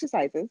some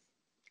exercises.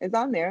 It's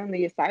on there on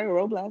the Yeshaira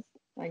Robles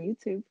on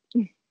YouTube.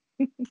 There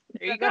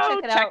you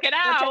go. Check it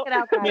out.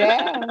 Guys.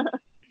 Yeah.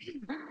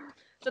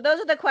 So those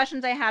are the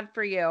questions I had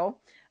for you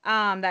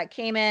that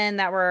came in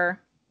that were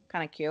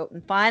kind of cute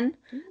and fun.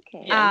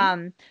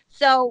 Okay.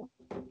 So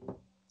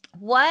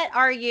what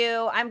are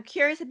you, I'm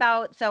curious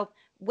about, so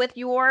with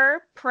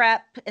your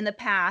prep in the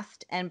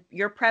past and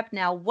your prep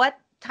now, what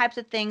types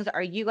of things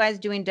are you guys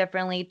doing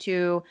differently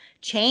to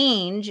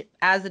change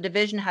as the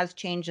division has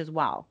changed as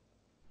well?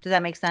 Does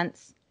that make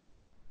sense?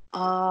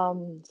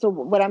 So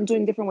what I'm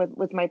doing different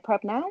with my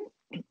prep now?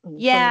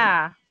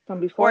 Yeah.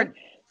 From before?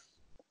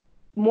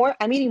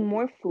 I'm eating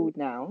more food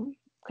now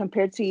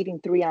compared to eating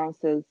 3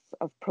 ounces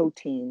of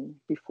protein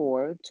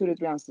before, 2 to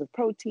 3 ounces of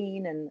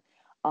protein and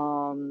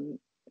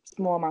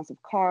small amounts of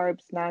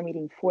carbs. Now I'm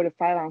eating 4 to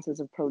 5 ounces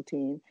of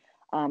protein,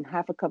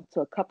 half a cup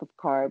to a cup of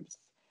carbs,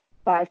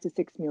 5 to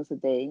 6 meals a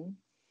day.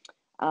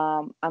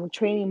 I'm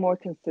training more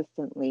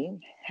consistently,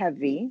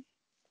 heavy.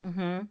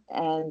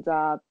 And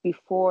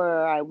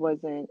before it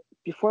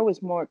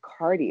was more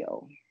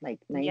cardio, like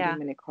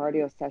 90-minute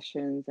cardio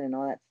sessions and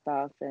all that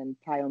stuff, and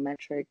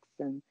plyometrics,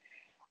 and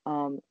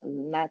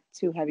not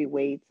too heavy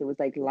weights. It was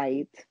like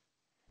light,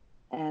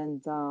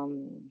 and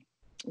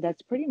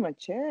that's pretty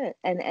much it.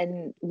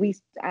 And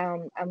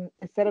I'm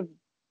instead of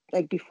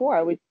like before,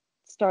 I would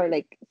start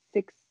like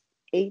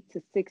 8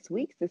 to 6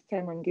 weeks. This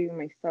time I'm giving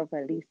myself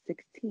at least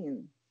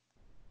 16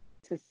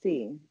 to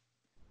see.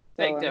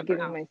 So I'm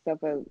giving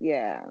myself a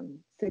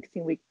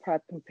 16-week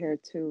prep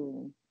compared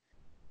to,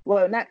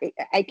 well, not,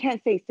 I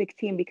can't say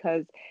 16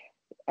 because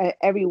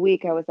every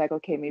week I was like,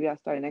 okay, maybe I'll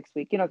start next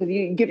week, because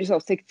you give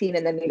yourself 16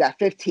 and then you got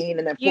 15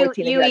 and then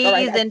 14 and you're like, all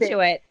right, that's into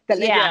it.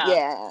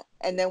 Yeah.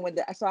 And then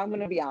so I'm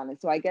going to be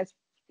honest. So I guess,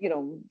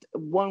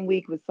 1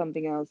 week was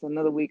something else,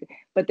 another week.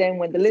 But then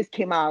when the list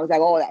came out, I was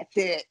like, oh, that's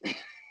it.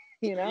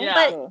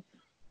 Yeah. So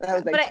that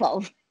was like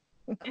 12.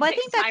 Well, I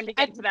think that's time to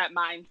get to that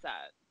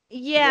mindset.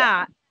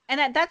 Yeah.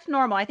 And that's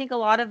normal. I think a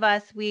lot of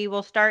us, we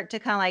will start to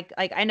kind of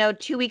like I know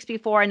 2 weeks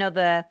before I know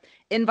the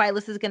invite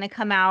list is going to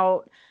come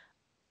out,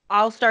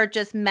 I'll start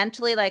just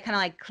mentally like kind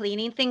of like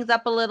cleaning things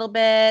up a little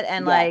bit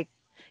and like,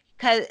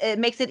 because it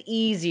makes it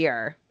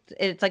easier.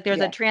 It's like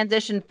there's a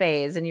transition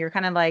phase and you're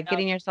kind of like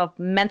getting yourself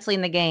mentally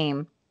in the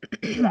game.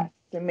 Yes,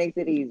 it makes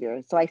it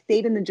easier. So I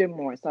stayed in the gym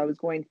more. So I was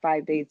going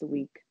 5 days a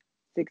week,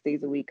 6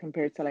 days a week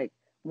compared to like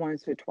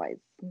once or twice.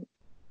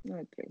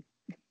 Not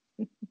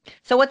 3.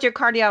 So what's your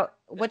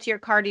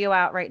cardio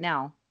out right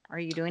now? Are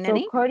you doing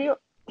any? Cardio,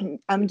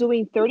 I'm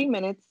doing 30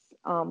 minutes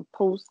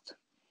post.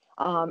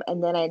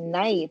 And then at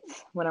night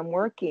when I'm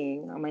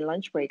working on my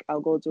lunch break,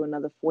 I'll go do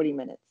another 40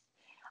 minutes.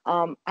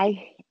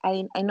 I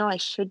know I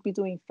should be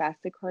doing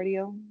fasted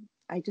cardio.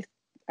 I'd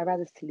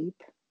rather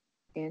sleep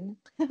in.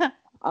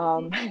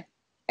 And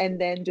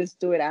then just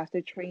do it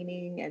after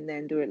training and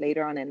then do it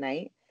later on at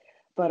night.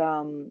 But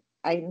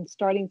I'm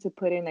starting to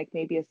put in like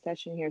maybe a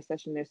session here, a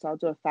session there. So I'll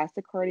do a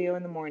fasted cardio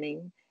in the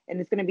morning and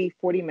it's going to be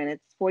 40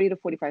 to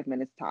 45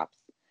 minutes tops.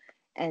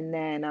 And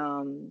then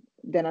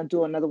I'll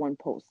do another one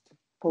post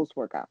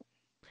workout.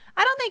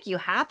 I don't think you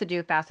have to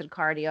do fasted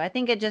cardio. I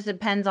think it just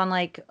depends on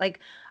like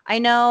I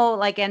know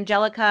like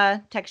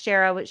Angelica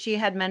Teixeira, she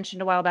had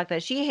mentioned a while back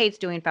that she hates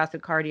doing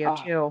fasted cardio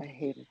too. I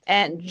hate it.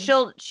 And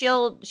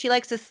she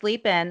likes to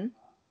sleep in.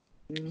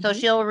 So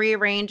she'll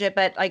rearrange it.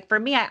 But like for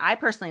me, I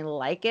personally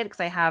like it because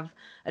I have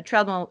a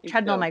treadmill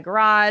in my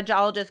garage.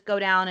 I'll just go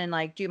down and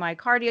like do my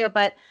cardio.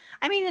 But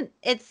I mean,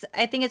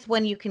 I think it's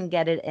when you can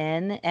get it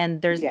in,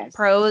 and there's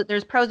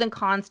pros and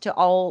cons to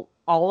all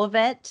of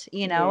it,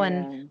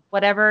 and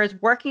whatever is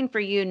working for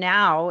you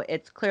now,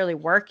 it's clearly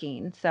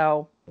working.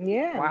 So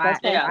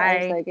that's why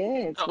I was like,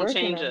 it's don't working.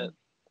 Change it.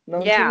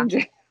 Don't change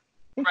it.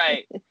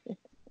 Right.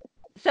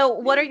 So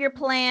what are your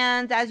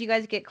plans as you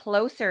guys get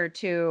closer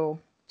to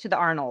the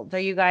Arnold? Are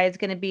you guys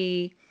going to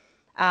be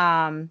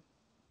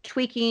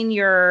tweaking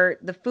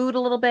the food a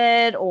little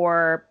bit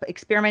or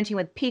experimenting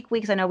with peak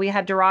weeks? I know we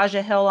had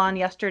Daraja Hill on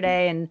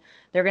yesterday and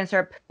they're going to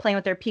start playing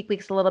with their peak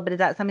weeks a little bit. Is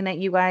that something that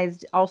you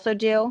guys also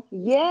do?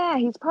 Yeah,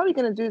 he's probably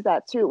going to do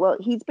that too. Well,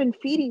 he's been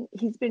feeding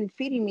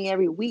me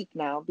every week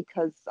now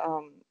because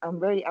I'm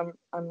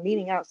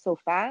leaning out so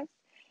fast.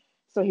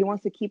 So he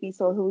wants to keep me.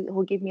 So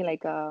he'll give me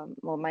like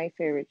my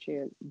favorite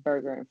is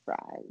burger and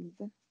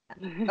fries.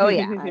 Oh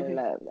yeah, I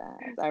love that.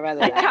 I rather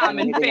that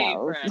common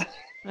favorite.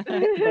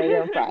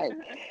 Burger and fries.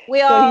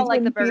 We all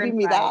like the burger and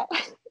fries. That.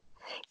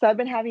 So I've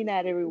been having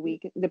that every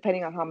week,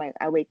 depending on how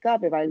I wake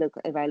up. If I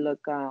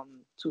look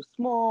too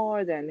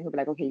small, then he'll be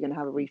like, okay, you're gonna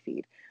have a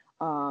refeed.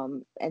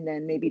 And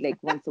then maybe like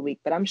once a week.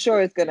 But I'm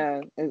sure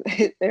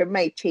it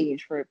might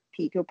change for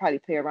peak. He'll probably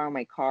play around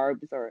my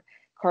carbs or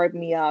carb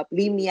me up,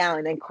 leave me out,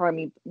 and then carb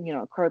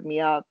me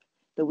up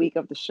the week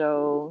of the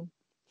show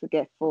to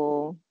get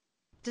full.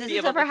 Does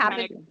this ever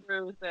happen?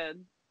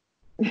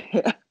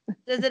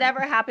 Does it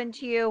ever happen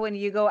to you when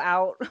you go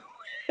out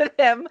with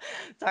him?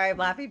 Sorry, I'm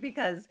laughing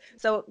because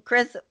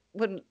Chris,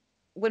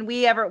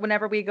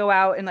 whenever we go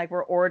out and like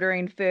we're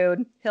ordering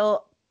food,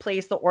 he'll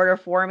place the order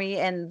for me,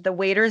 and the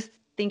waiters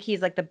think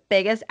he's like the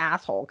biggest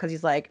asshole because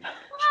he's like,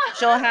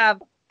 she'll have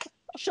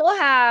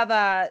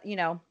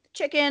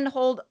chicken,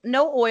 hold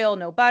no oil,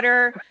 no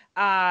butter,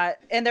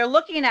 and they're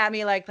looking at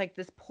me like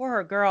this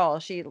poor girl.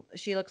 She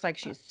looks like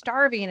she's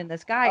starving, and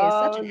this guy is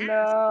such an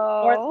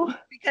asshole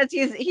because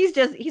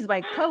he's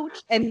my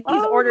coach and he's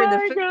ordering the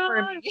food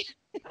for me.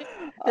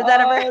 Does that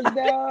ever happen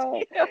to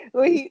you?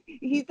 Well,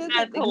 he does.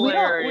 That's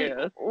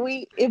hilarious.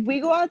 If we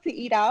go out to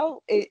eat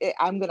out,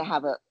 I'm gonna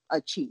have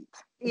a cheat.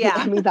 Yeah,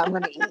 that means I'm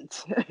gonna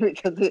eat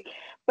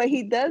but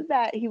he does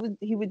that. He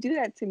would do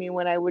that to me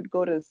when I would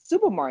go to the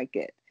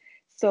supermarket.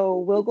 So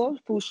we'll go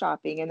food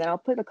shopping, and then I'll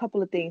put a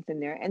couple of things in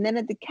there. And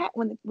then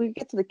when we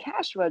get to the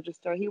cash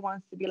register, he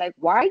wants to be like,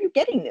 "Why are you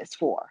getting this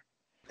for?"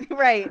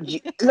 Right.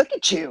 Look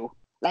at you.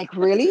 Like,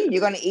 really?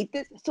 You're going to eat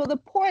this? So the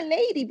poor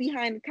lady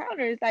behind the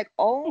counter is like,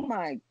 "Oh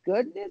my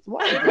goodness.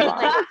 What is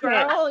wrong with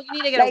girl, you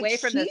need to get away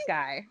from this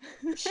guy.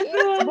 She's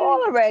full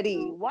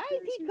already. Why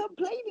is he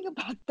complaining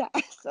about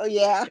that?" So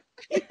yeah.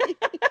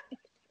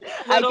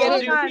 I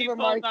get it in the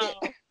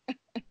supermarket.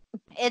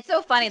 It's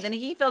so funny. Then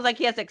he feels like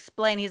he has to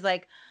explain. He's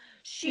like,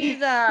 she's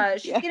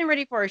getting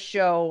ready for a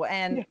show,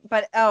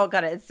 but oh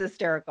god, it's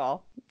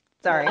hysterical.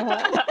 Sorry.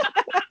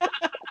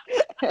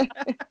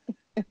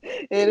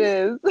 It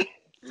is.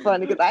 It's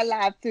funny because I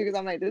laugh too because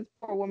I'm like, this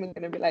poor woman's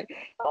gonna be like,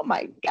 oh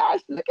my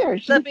gosh, look at her.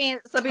 She's slipping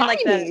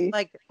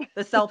like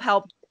the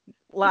self-help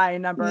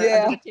line number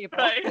Yeah. under the table.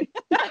 Right.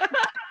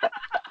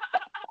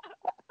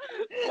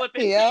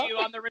 Flipping Yeah. to you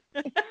on the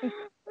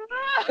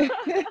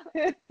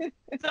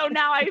So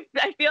now I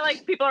feel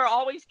like people are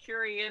always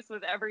curious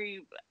with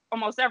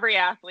almost every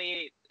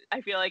athlete.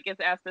 I feel like gets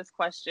asked this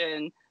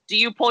question: do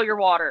you pull your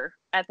water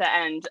at the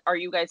end? Are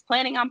you guys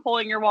planning on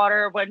pulling your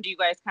water? When do you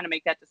guys kind of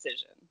make that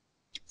decision?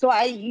 So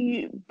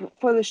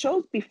for the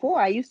shows before,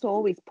 I used to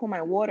always pull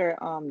my water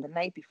the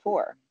night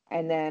before,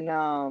 and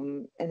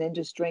then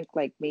just drink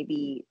like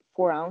maybe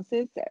 4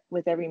 ounces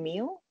with every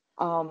meal.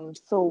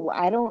 So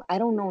I don't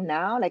know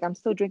now. Like I'm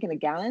still drinking a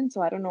gallon,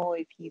 so I don't know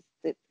if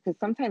because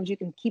sometimes you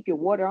can keep your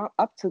water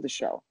up to the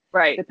show,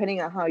 Right?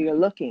 Depending on how you're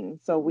looking.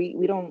 So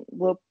we're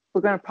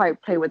gonna probably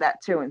play with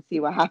that too and see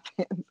what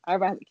happens.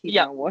 I'd rather keep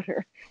my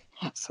water.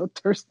 I'm so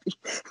thirsty.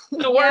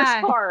 The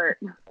worst part.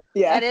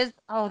 Yeah.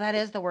 That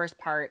is the worst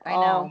part. I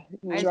know.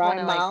 I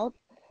Dry mouth.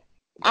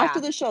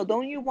 After the show,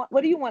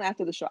 what do you want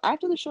after the show?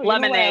 After the show,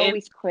 lemonade. You know what I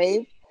always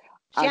crave?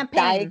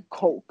 Champagne. Diet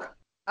Coke.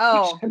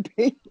 Oh.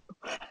 Champagne.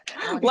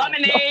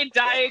 Lemonade,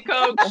 Diet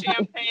Coke,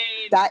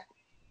 champagne.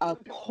 A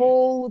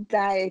cold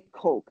Diet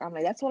Coke. I'm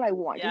like, that's what I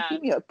want. Yeah. Just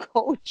give me a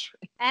cold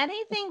drink.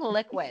 Anything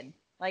liquid.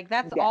 Like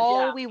that's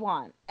all we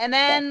want. And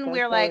then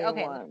we're like,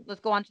 okay,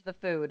 let's go on to the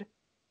food.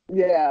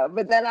 Yeah,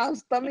 but then our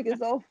stomach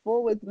is all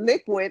full with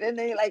liquid, and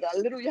then you have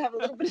a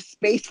little bit of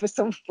space for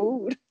some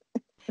food.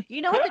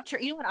 You know what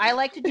you know what I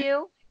like to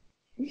do?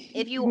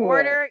 If you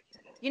order,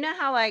 you know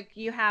how like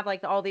you have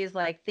like all these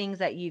like things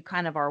that you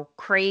kind of are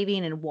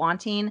craving and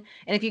wanting,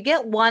 and if you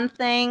get one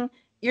thing,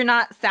 you're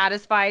not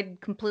satisfied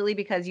completely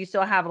because you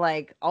still have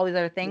like all these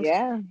other things.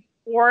 Yeah.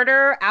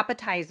 Order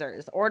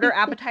appetizers.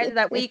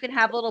 That way you can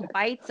have little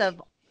bites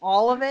of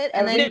all of it,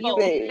 and then you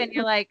eat and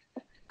you're like,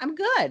 I'm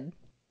good.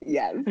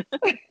 Yes.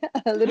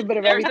 A little bit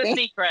of There's everything. a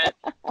secret.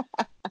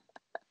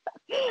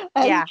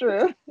 That's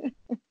true.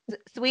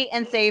 Sweet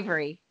and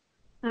savory.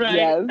 Right.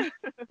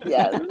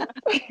 Yes.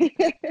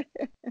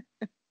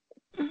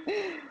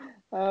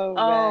 Oh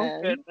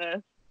man.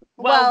 Goodness.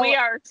 Well, we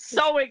are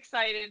so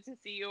excited to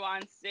see you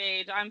on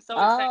stage. I'm so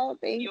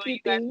excited to see what you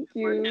guys are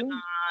working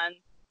on.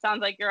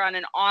 Sounds like you're on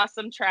an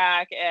awesome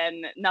track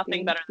and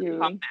nothing better than a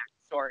comeback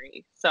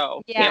story.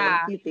 So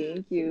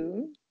Thank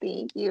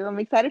you. I'm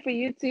excited for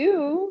you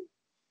too.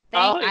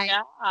 I'm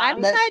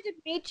excited to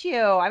meet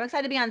you. I'm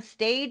excited to be on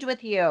stage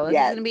with you.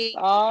 This is gonna be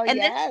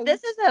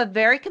this is a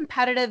very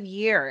competitive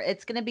year.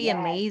 It's gonna be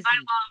amazing. I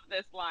love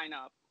this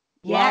lineup.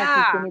 Yes,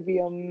 it's gonna be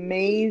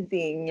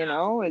amazing. You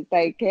know, it's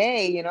like,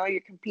 hey, you're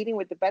competing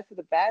with the best of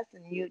the best,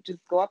 and you just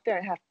go up there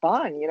and have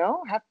fun.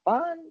 Have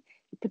fun.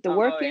 You put the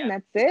work in.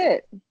 That's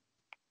it.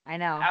 I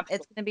know.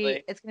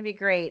 Absolutely. It's gonna be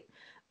great.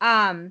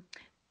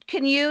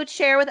 Can you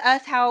share with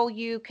us how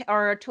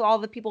or to all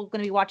the people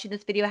going to be watching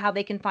this video, how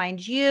they can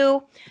find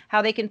you,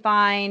 how they can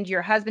find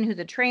your husband who's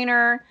a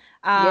trainer,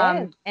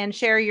 and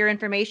share your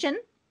information?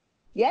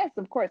 Yes,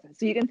 of course.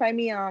 So you can find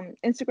me on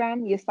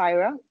Instagram,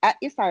 Yeshaira,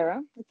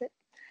 @Yeshaira. That's it.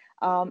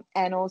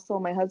 And also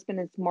my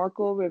husband is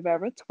Marco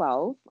Rivera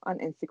 12 on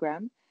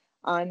Instagram.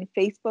 On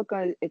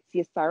Facebook, it's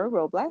Yeshaira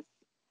Robles.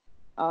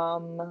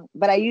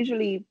 But I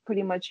usually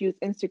pretty much use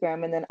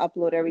Instagram and then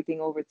upload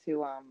everything over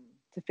to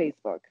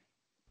Facebook.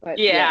 But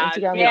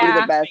Instagram would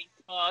be the best.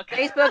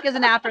 Facebook is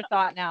an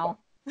afterthought now.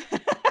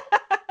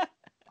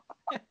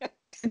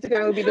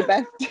 Instagram would be the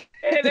best to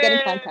get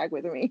in contact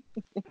with me.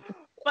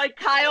 Like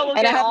Kyle will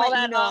and get I have all my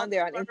that email on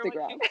there on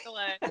Instagram.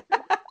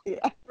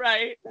 Yeah.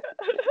 Right.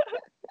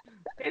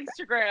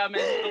 Instagram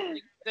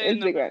is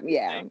Instagram,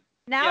 yeah.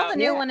 Now the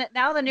new one.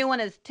 Now the new one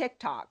is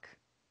TikTok.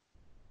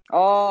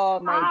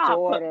 Oh, my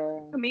daughter!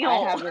 Camille.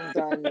 I haven't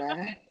done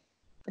that.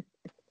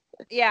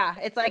 Yeah,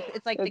 it's like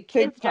the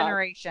kids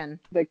generation.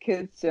 The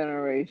kids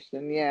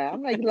generation, yeah.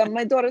 I'm like,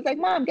 my daughter's like,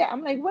 Mom,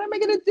 I'm like, what am I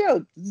gonna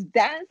do? Just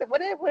dance?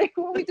 What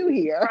we do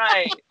here?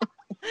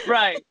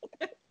 Right.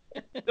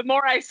 The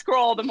more I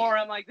scroll, the more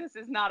I'm like, this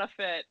is not a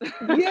fit.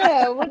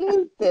 Yeah, what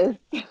is this?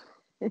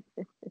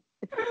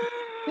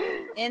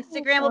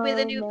 Instagram will be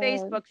the new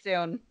Facebook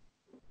soon.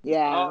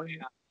 Yeah. Oh,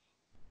 yeah.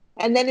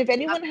 And then if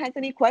anyone has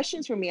any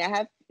questions for me,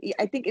 I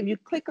think if you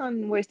click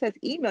on where it says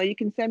email, you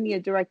can send me a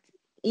direct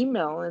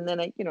email, and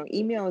then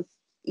email is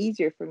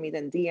easier for me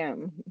than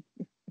DM.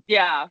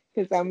 Yeah.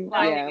 Because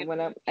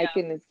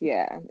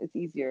it's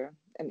easier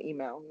an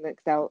email.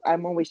 Next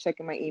I'm always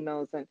checking my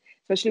emails, and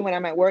especially when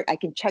I'm at work, I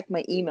can check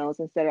my emails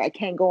instead of I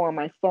can't go on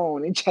my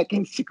phone and check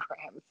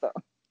Instagram. So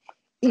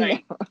email.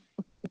 Right.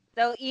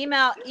 So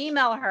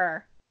email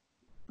her.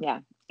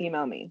 Yeah,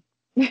 email me.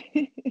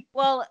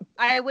 Well,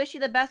 I wish you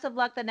the best of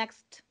luck the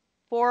next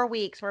 4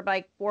 weeks. We're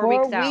like 4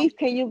 weeks out.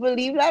 Can you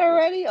believe that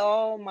already?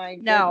 Oh my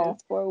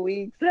goodness, 4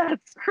 weeks.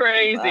 That's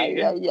crazy.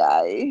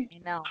 I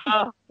know.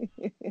 Oh,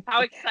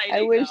 how exciting.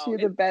 I wish you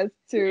the best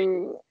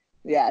too.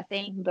 Yes.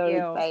 Thank you. Very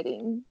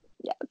exciting.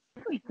 Yes.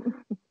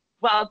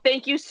 Well,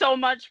 thank you so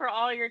much for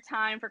all your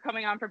time, for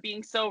coming on, for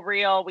being so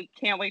real. We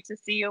can't wait to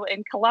see you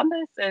in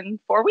Columbus in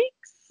 4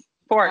 weeks.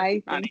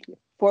 4.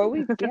 4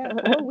 weeks. Yeah,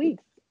 4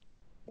 weeks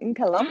in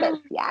Columbus.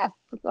 Yes.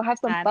 Go have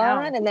some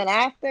fun, and then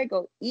after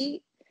go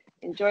eat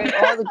Enjoy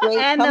all the great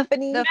and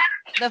company.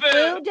 The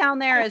food down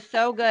there is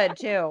so good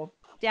too.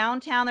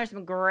 Downtown, there's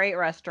some great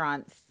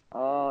restaurants.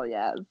 Oh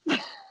yes.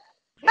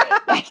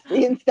 That's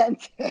the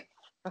incentive.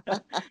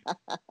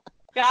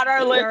 Got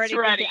our list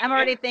ready. I'm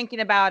already thinking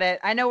about it.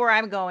 I know where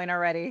I'm going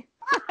already.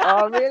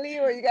 Oh really?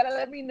 Well, you gotta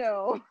let me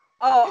know.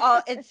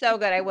 Oh, it's so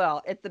good. I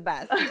will. It's the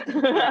best.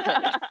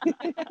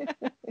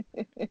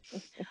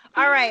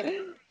 All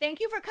right. Thank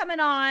you for coming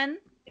on.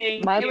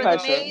 My it was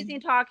pleasure.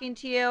 amazing talking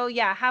to you.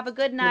 Yeah. Have a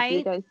good night.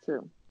 You guys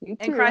too. You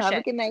too. And crush have it.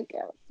 a good night,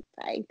 girls.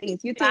 Bye.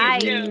 Thanks. You too.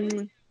 Bye.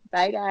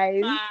 Bye,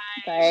 guys.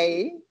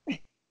 Bye.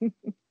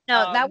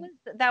 No, that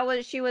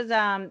was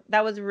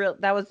real.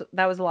 That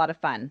was a lot of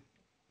fun.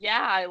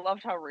 Yeah, I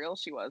loved how real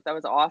she was. That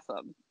was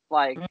awesome.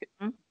 Like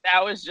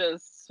that was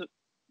just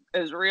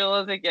as real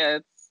as it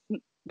gets.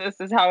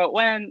 This is how it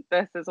went.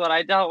 This is what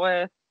I dealt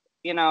with.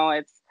 You know,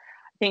 I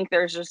think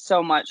there's just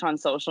so much on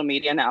social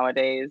media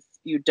nowadays.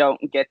 You don't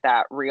get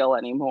that real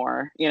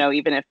anymore. You know,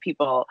 even if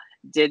people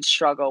did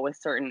struggle with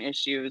certain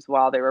issues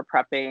while they were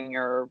prepping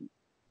or,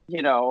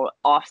 you know,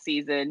 off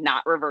season,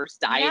 not reverse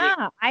dieting.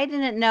 Yeah, I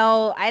didn't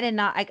know. I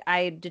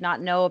did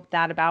not know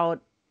that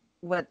about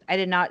what I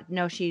did not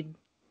know she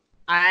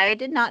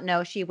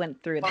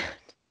went through that.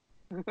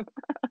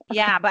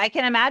 Yeah, but I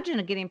can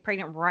imagine getting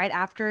pregnant right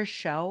after a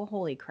show.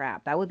 Holy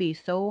crap. That would be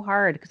so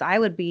hard because I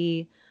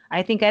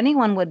think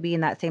anyone would be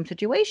in that same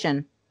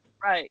situation.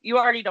 Right. You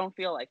already don't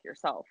feel like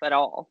yourself at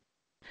all.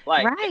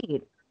 Like,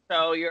 right.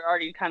 So you're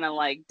already kind of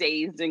like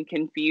dazed and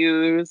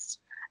confused.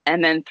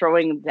 And then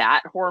throwing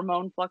that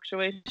hormone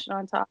fluctuation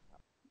on top.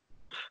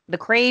 The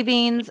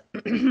cravings.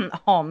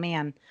 Oh,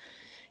 man.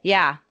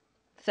 Yeah.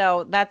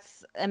 So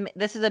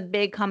this is a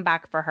big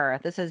comeback for her.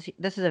 This is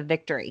a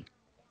victory.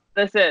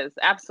 This is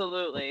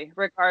absolutely,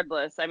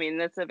 regardless. I mean,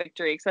 it's a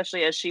victory,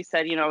 especially as she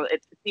said, you know,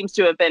 it seems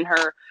to have been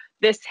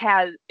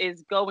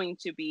is going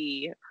to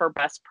be her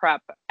best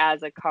prep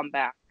as a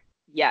comeback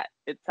yet,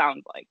 it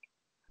sounds like.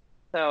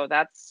 So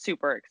that's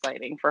super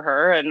exciting for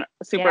her and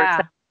super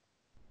exciting.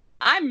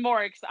 I'm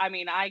more excited. I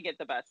mean, I get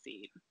the best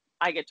seat.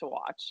 I get to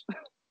watch.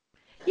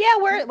 Yeah,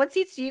 what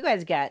seats do you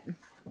guys get?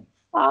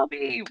 I'll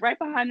be right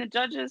behind the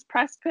judges,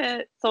 press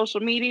pit, social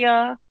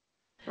media.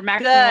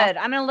 Good.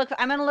 I'm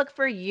gonna look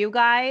for you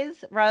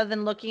guys rather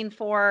than looking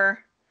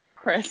for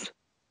Chris.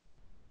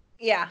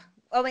 Yeah.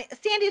 I mean,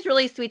 Sandy's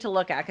really sweet to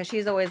look at because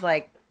she's always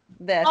like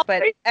this,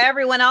 but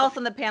everyone else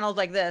on the panel is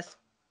like this.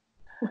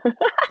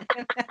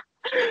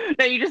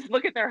 No, you just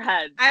look at their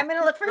heads. I'm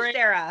gonna look for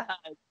Sarah.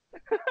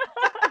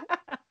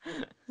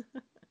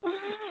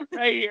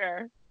 Right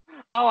here.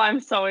 Oh,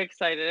 I'm so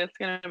excited. It's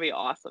gonna be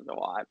awesome to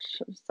watch.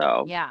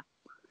 So yeah.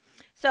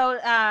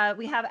 So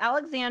we have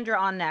Alexandra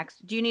on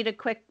next. Do you need a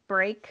quick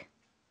break?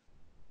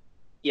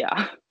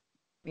 Yeah.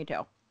 Me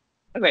too.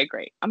 Okay,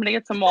 great. I'm going to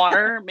get some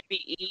water,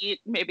 maybe eat,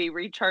 maybe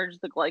recharge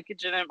the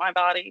glycogen in my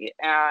body,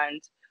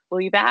 and we'll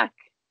be back.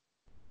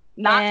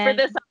 Not for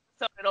this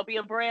episode. It'll be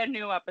a brand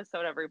new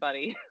episode,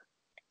 everybody.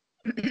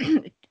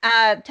 10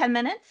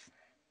 minutes?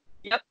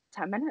 Yep,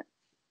 10 minutes.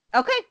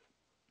 Okay.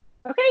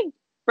 Okay,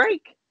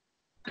 break.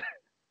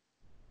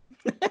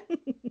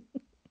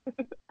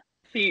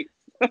 Peace.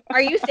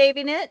 Are you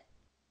saving it?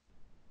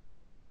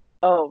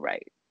 Oh,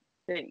 right.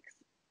 Thanks.